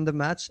time I'm in the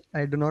match,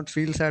 I do not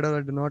feel sad or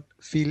I do not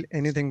feel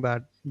anything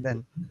bad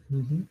then.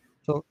 Mm-hmm.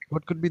 So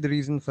what could be the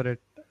reason for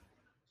it?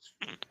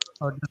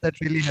 Or does that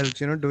really helps?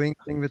 Doing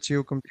something which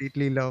you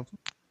completely love.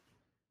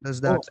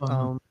 Does Oh, that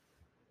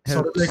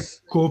sort of like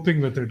helps?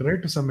 coping with it,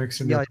 right? To some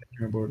extent, you're Yeah,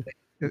 talking about.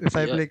 yeah. If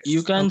I yeah, play, you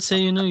um, can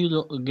say,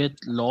 you get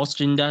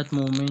lost in that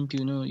moment.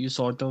 You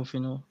sort of,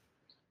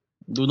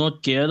 do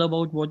not care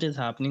about what is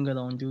happening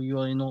around you. You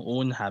are in your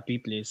own happy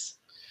place.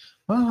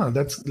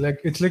 That's like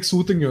it's like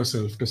soothing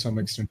yourself to some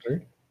extent,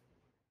 right?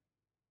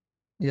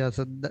 yeah.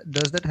 So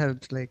does that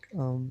helps? Like,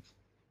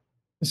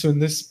 So in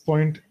this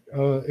point,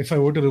 if I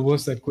were to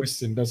reverse that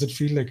question, does it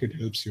feel like it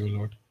helps you a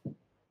lot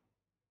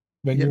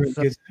when you yes.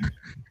 engage?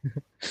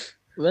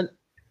 Well,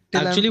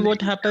 Till I'm actually,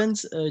 what playing.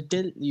 happens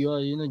till you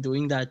are,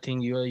 doing that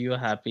thing, you are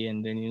happy,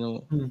 and then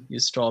Hmm. you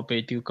stop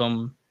it. You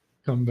come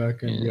Come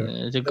back and yeah,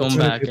 to that's come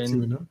when it back, hits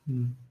you, and you know.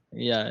 Hmm.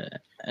 yeah,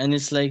 and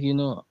it's like,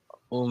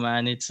 oh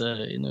man, it's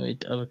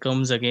it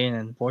comes again,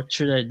 and what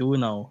should I do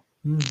now?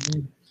 Hmm.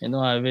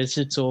 I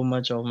wasted so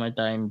much of my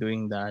time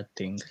doing that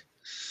thing.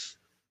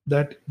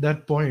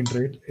 That point,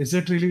 right? Is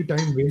it really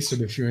time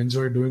wasted if you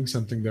enjoy doing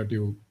something that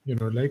you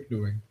like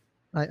doing?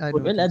 I But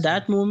don't Well, think at so.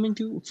 that moment,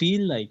 you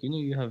feel like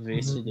you have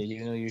wasted Mhm.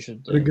 it. You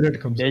should Regret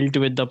comes up. dealt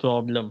with the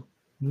problem.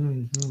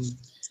 Hmm.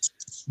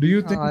 Do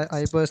you think?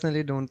 I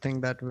personally don't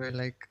think that way.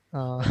 Like,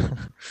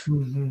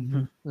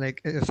 Hmm.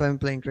 like if I'm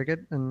playing cricket,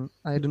 and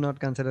I do not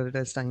consider it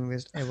as time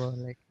waste ever.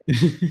 Like,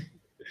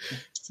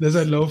 There's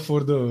a love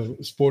for the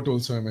sport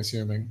also, I'm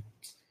assuming.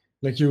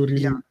 Like you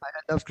yeah, really. I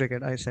love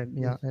cricket. I said,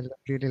 yeah,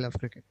 really love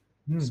cricket.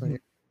 So Mhm. yeah.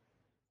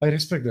 I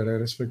respect that. I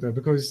respect that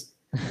because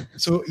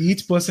So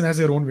each person has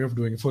their own way of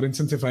doing it. For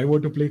instance, if I were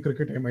to play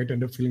cricket, I might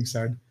end up feeling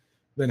sad,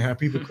 then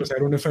happy because I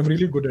don't know if I'm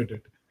really good at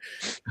it.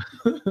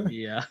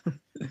 Yeah.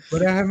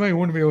 But I have my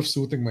own way of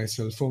soothing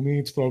myself. For me,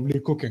 it's probably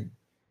cooking.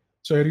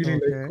 So I really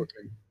like Okay.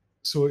 cooking.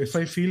 So if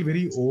I feel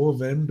very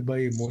overwhelmed by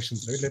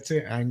emotions, right? Let's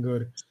say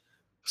anger,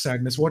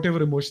 sadness,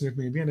 whatever emotion it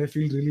may be, and I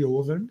feel really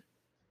overwhelmed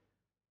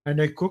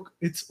and I cook,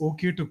 it's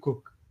okay to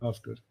cook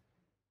after.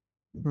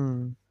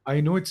 Hmm.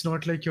 I know it's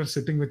not like you're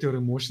sitting with your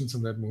emotions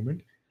in that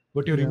moment,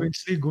 but you're Yeah.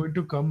 eventually going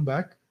to come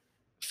back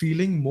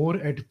feeling more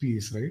at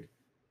peace, right?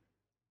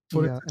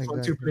 For Yeah. instance,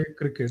 once you Exactly. play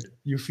cricket,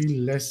 you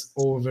feel less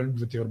overwhelmed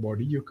with your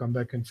body. You come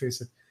back and face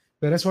it.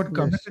 Whereas what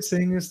Kamit Yes. is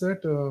saying is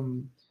that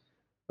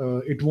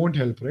it won't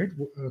help, right?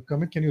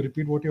 Kamit, can you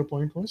repeat what your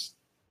point was?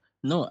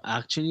 No,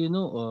 actually,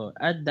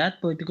 at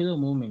that particular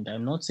moment,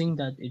 I'm not saying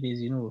that it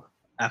is,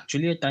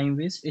 actually a time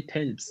waste. It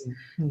helps,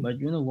 Hmm. but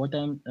what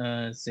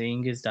I'm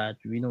saying is that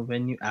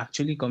when you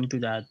actually come to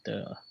that,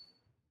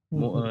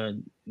 Hmm.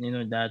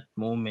 that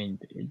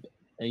moment,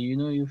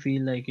 you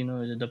feel like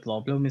the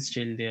problem is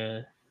still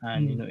there,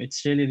 and Hmm. it's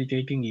still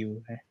irritating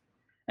you,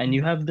 and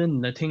you have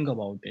done nothing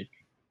about it.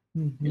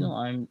 Hmm. Hmm.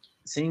 I'm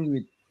saying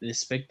with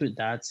respect to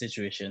that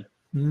situation.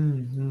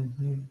 Hmm. Hmm.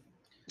 Hmm.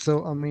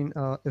 So, I mean,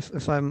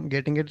 if I'm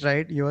getting it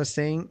right, you are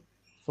saying,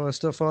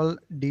 first of all,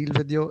 deal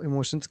with your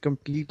emotions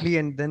completely,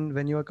 and then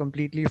when you are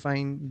completely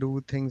fine,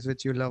 do things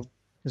which you love.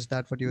 Is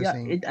that what you're Yeah,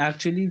 saying? it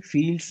actually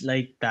feels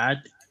like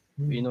that,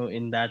 Hmm.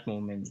 in that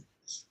moment.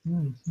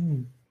 Hmm.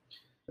 Hmm.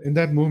 In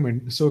that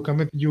moment, so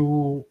Kamit,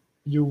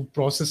 you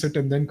process it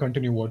and then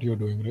continue what you're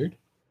doing, right?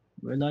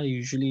 Well, I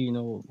usually,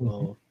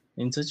 Mhm.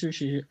 in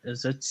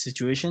such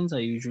situations, I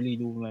usually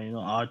do my,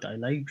 art. I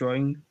like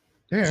drawing,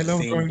 Yeah, I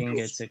love drawing painting, too.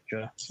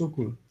 etc., So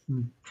cool.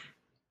 Hmm.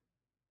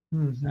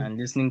 Hmm. Hmm. and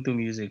listening to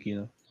music.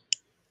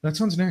 That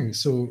sounds nice.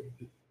 So,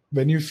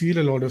 when you feel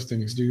a lot of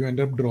things, do you end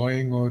up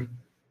drawing or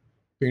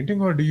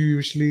painting, or do you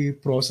usually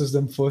process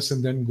them first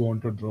and then go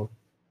on to draw?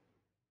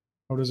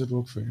 How does it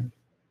work for you?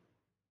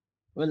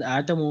 Well,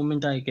 at a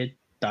moment, I get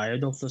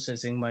tired of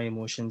processing my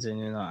emotions,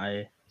 and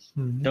I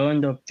Hmm.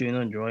 turned up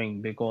to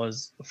drawing,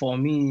 because for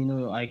me,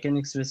 I can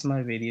express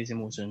my various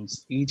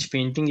emotions. Each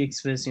painting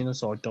express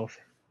sort of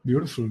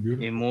Beautiful,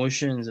 beautiful.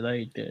 emotions,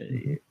 right?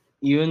 Mhm.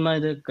 Even my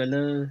the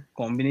color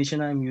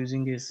combination I'm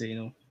using is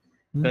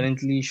Hmm.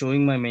 currently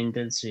showing my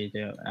mental state.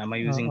 Am I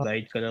using Uh,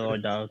 bright color or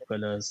dark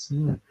colors?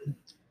 Hmm.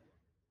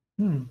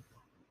 Hmm.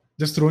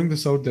 Just throwing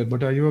this out there,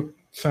 but are you a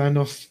fan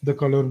of the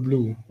color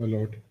blue a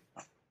lot?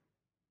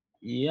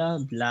 Yeah,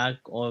 black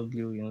or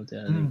blue,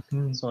 they're Hmm. like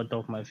Hmm. sort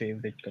of my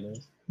favorite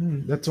colors.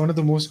 Hmm. That's one of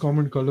the most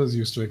common colors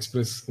used to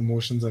express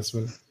emotions as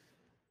well.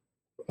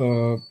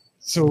 Uh,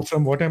 so,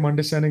 from what I'm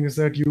understanding, is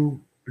that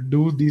you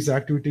do these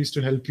activities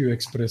to help you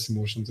express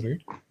emotions,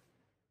 right?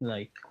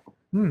 Like,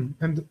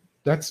 And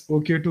that's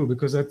okay too,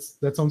 because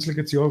that sounds like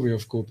it's your way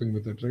of coping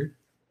with it, right?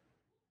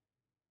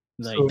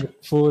 right. So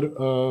for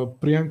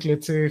Priyank,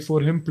 let's say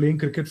for him playing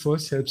cricket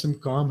first helps him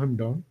calm him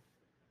down,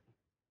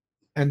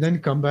 and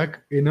then come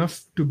back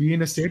enough to be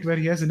in a state where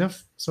he has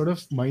enough sort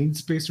of mind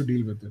space to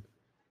deal with it.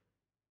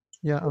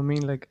 yeah, I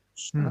mean, like,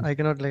 Hmm. I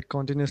cannot like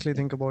continuously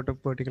think about a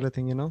particular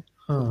thing, you know.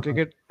 So Huh, huh.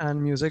 cricket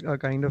and music are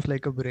kind of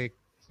like a break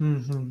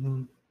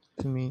Hmm.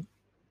 to me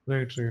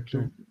Right, right,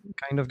 right. to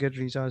kind of get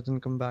recharged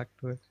and come back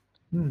to it.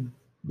 Hmm.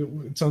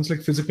 It sounds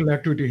like physical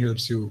activity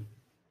helps you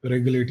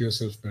regulate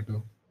yourself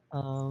better.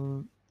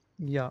 Um,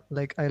 yeah,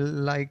 like I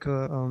like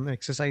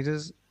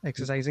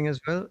exercising as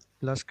well,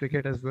 plus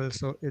cricket as well.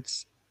 So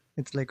it's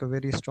like a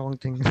very strong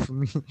thing for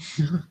me.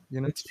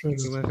 You know, That's I fair.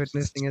 can do That's my fair.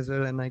 fitness thing as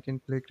well, and I can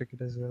play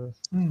cricket as well.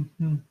 Hmm,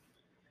 hmm.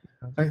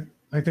 Yeah. I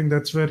I think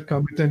that's where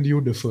Kamit and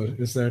you differ.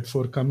 Is that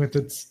for Kamit,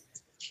 it's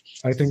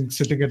I think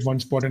sitting at one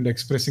spot and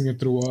expressing it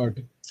through art,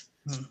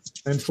 Hmm.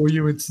 and for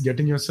you, it's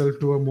getting yourself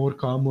to a more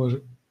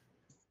calmer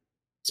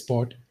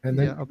spot, and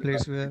then Yeah, a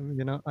place where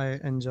I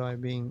enjoy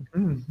being.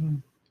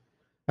 Mhm.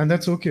 And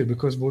that's okay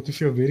because both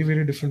of you are very,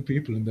 very different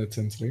people in that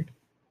sense, right?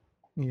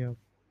 Yeah.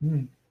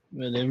 Hmm.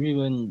 Well,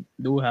 everyone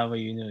do have a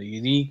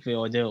unique way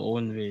or their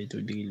own way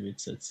to deal with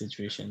such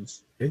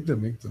situations. Make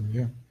them,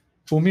 yeah.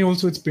 For me,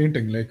 also, it's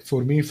painting. Like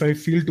for me, if I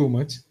feel too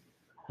much,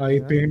 I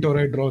Yeah. paint or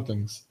I draw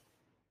things.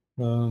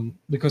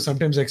 Because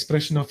sometimes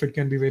expression of it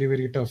can be very,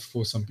 very tough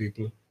for some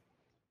people.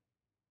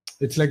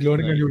 It's like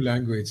learning a Right. new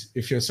language.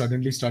 If you're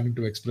suddenly starting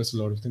to express a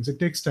lot of things, it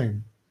takes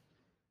time.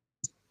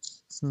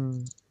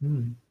 Hmm.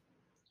 Hmm.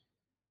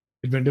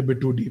 It went a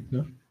bit too deep,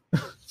 no?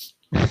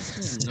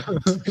 No.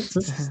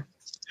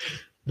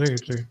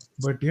 Right, right.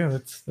 But yeah,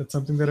 that's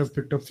something that I've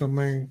picked up from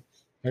my,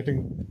 I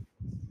think,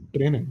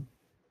 training.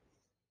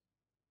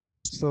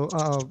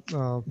 So,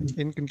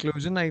 in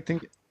conclusion, I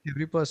think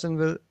every person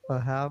will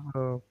have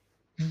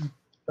Hmm.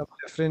 some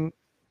different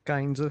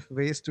kinds of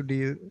ways to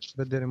deal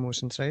with their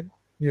emotions, right?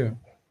 Yeah.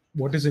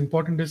 What is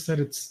important is that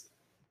it's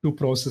to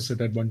process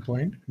it at one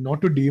point,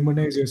 not to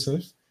demonize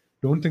yourself.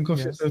 Don't think of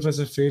Yes. yourself as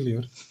a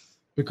failure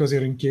because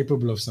you're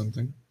incapable of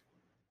something.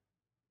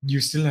 You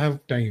still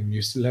have time,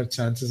 you still have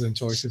chances and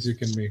choices you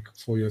can make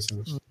for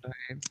yourself.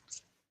 Right.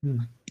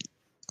 Hmm.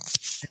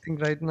 I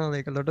think right now,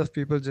 like a lot of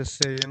people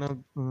just say,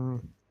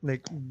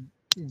 like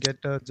get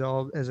a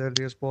job as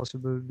early as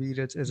possible, be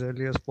rich as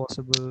early as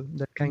possible.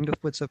 That kind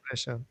of puts a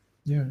pressure.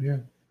 Yeah, yeah.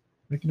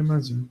 I can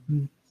imagine.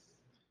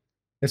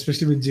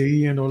 Especially with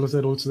JE and all of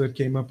that also that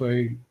came up.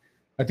 I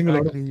think a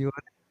lot of Exactly, you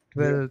are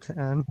yeah, 12th,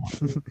 and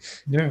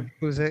yeah.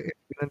 people say it's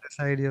gonna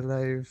decide your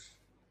life.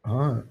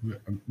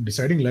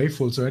 Deciding life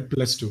also at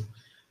 +2,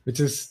 which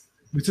is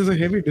a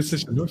heavy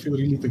decision, no, if you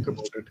really think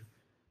about it.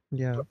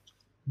 Yeah,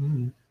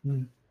 Hmm,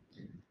 hmm.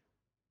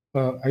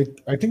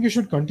 I think you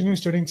should continue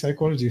studying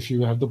psychology if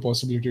you have the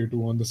possibility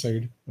to on the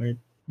side. Right?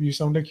 You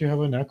sound like you have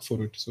a knack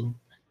for it, so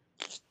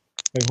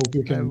I hope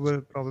you I can.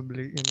 will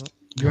probably,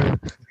 Yeah,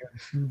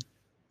 yeah.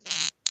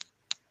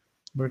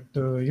 But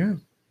yeah,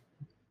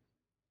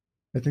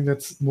 I think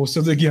that's most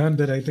of the gyan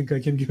that I think I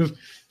can give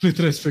with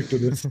respect to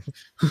this.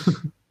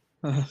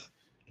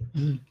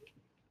 Mm,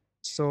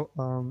 So,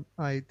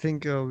 I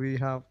think we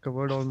have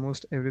covered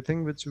almost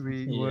everything which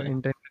we were Yeah.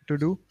 intended to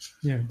do.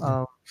 yeah, yeah.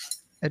 Um,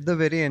 at the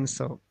very end,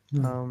 so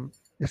Mm,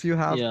 if you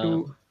have Yeah.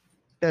 to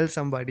tell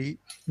somebody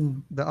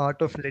mm, the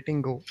art of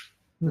letting go,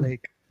 mm.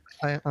 like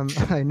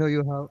I know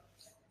you have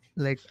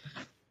like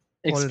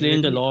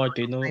Explained a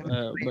already lot, time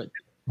but but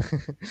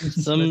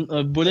some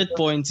bullet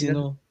points,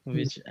 final,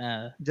 which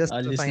just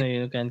our the final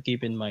listener, can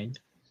keep in mind.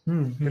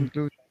 Mm, mm.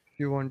 conclusion, if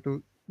you want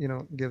to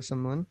give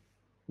someone,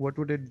 what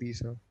would it be,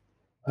 sir?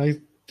 I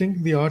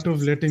think the art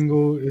of letting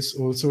go is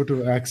also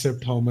to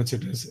accept how much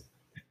it has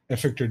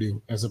affected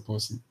you as a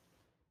person.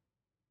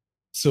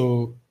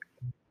 So,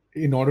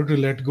 in order to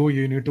let go,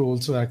 you need to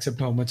also accept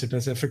how much it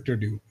has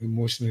affected you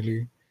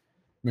emotionally,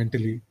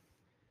 mentally.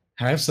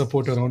 Have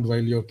support around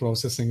while you're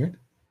processing it,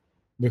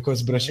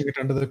 because Yeah, brushing it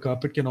under the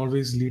carpet can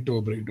always lead to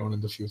a breakdown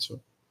in the future.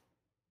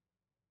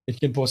 It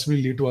can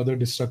possibly lead to other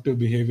destructive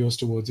behaviors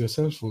towards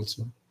yourself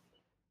also.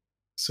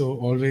 So,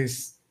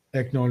 always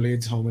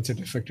acknowledge how much it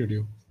affected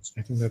you.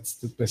 I think that's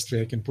the best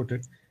way I can put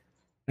it.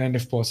 And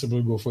if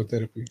possible, go for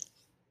therapy.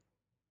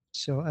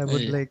 so I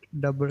would Yeah. like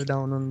double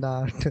down on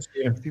that.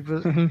 Yeah.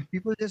 people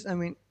people just, I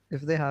mean,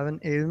 if they have an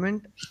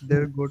ailment,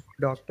 they'll go to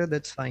a doctor,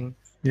 that's fine.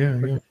 Yeah.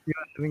 But Yeah. if you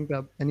are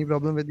having any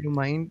problem with your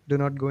mind, do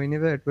not go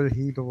anywhere, it will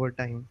heal over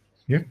time.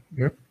 Yep.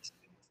 Yep.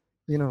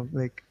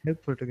 Like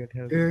helpful to get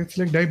help. It's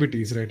like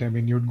diabetes, right? I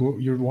mean, you'd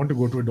want to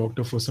go to a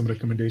doctor for some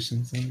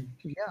recommendations. And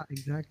Yeah,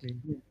 exactly.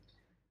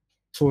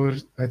 for,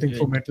 I think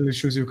for Right. mental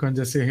issues, you can't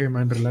just say, hey,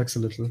 man, relax a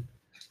little.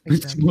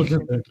 It's Exactly. more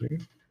than that,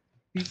 right?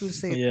 People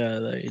say Yeah,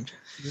 right.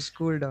 just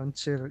cool down,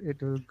 chill,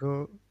 it will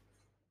go.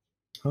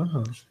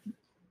 Uh-huh.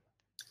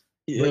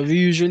 Yeah, But we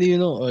usually,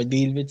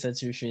 deal with such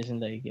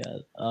situations like, yeah,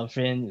 our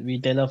friend,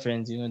 we tell our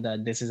friends,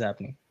 that this is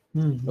happening.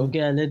 mm-hmm,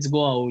 Okay, let's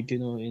go out,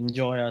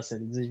 enjoy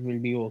ourselves. It will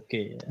be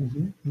okay. Yeah.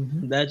 mm-hmm,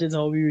 mm-hmm, That is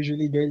how we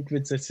usually dealt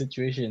with such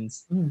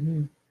situations.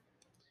 mm-hmm.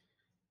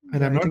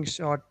 And Yeah, I'm I not, think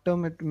short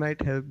term it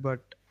might help,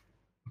 but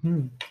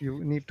hmm,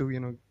 you need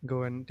to,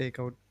 go and take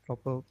out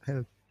proper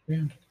help.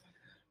 yeah,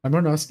 I'm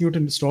not asking you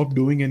to stop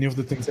doing any of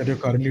the things that you're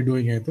currently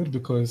doing either,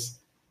 because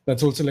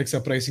that's also like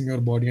surprising your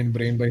body and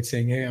brain by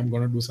saying, hey, I'm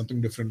going to do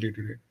something differently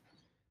today.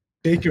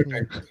 Take your Yeah.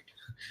 time with it.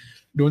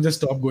 Don't just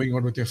stop going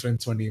out with your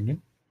friends one evening.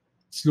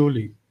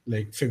 Slowly,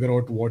 like figure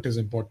out what is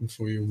important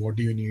for you, what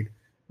do you need.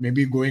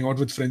 Maybe going out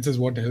with friends is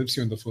what helps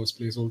you in the first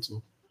place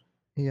also.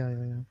 Yeah,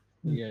 yeah,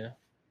 yeah. Yeah.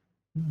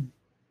 Hmm.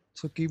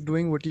 So keep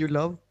doing what you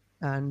love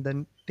and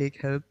then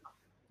take help,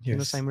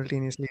 Yes.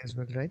 simultaneously as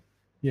well, right?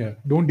 Yeah,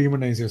 don't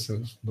demonize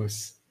yourself, but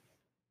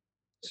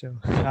So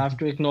You have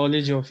to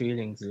acknowledge your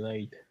feelings,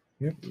 right?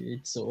 yep.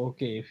 It's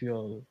okay if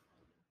you're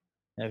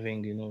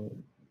having,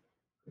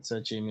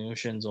 such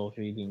emotions or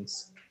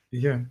feelings.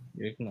 Yeah.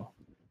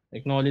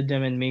 Acknowledge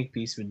them and make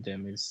peace with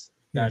them. Is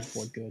that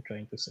what Yes. you're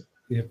trying to say?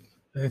 Yep.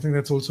 I think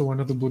that's also one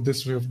of the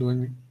Buddhist way of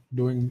doing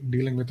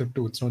dealing with it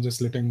too. It's not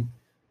just letting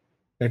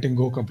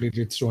go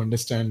completely. It's to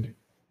understand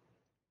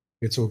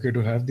it's okay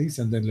to have these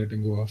and then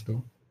letting go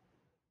after.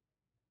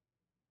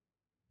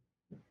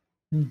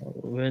 Hmm.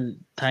 Well,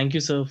 thank you,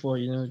 sir, for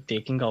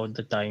taking out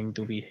the time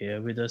to be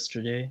here with us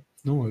today.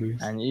 No worries.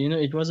 And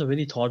it was a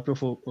very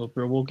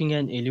provoking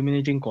and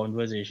illuminating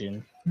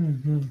conversation.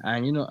 Mm-hmm.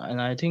 And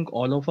and I think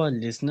all of our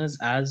listeners,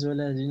 as well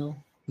as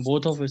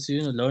both of us,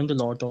 learned a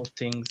lot of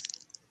things.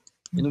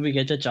 We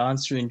get a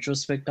chance to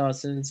introspect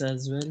ourselves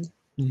as well.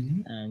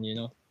 Mm-hmm.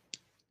 And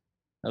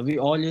we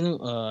all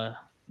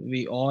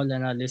we all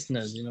and our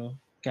listeners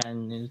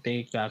can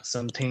take back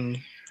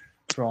something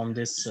from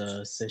this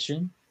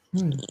session.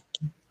 Hmm.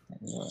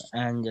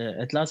 And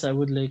at last, I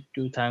would like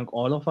to thank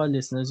all of our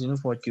listeners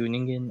for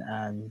tuning in,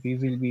 and we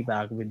will be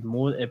back with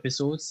more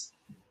episodes.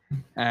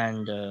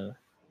 And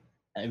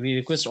we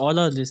request all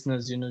our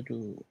listeners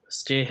to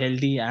stay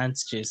healthy and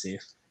stay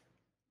safe.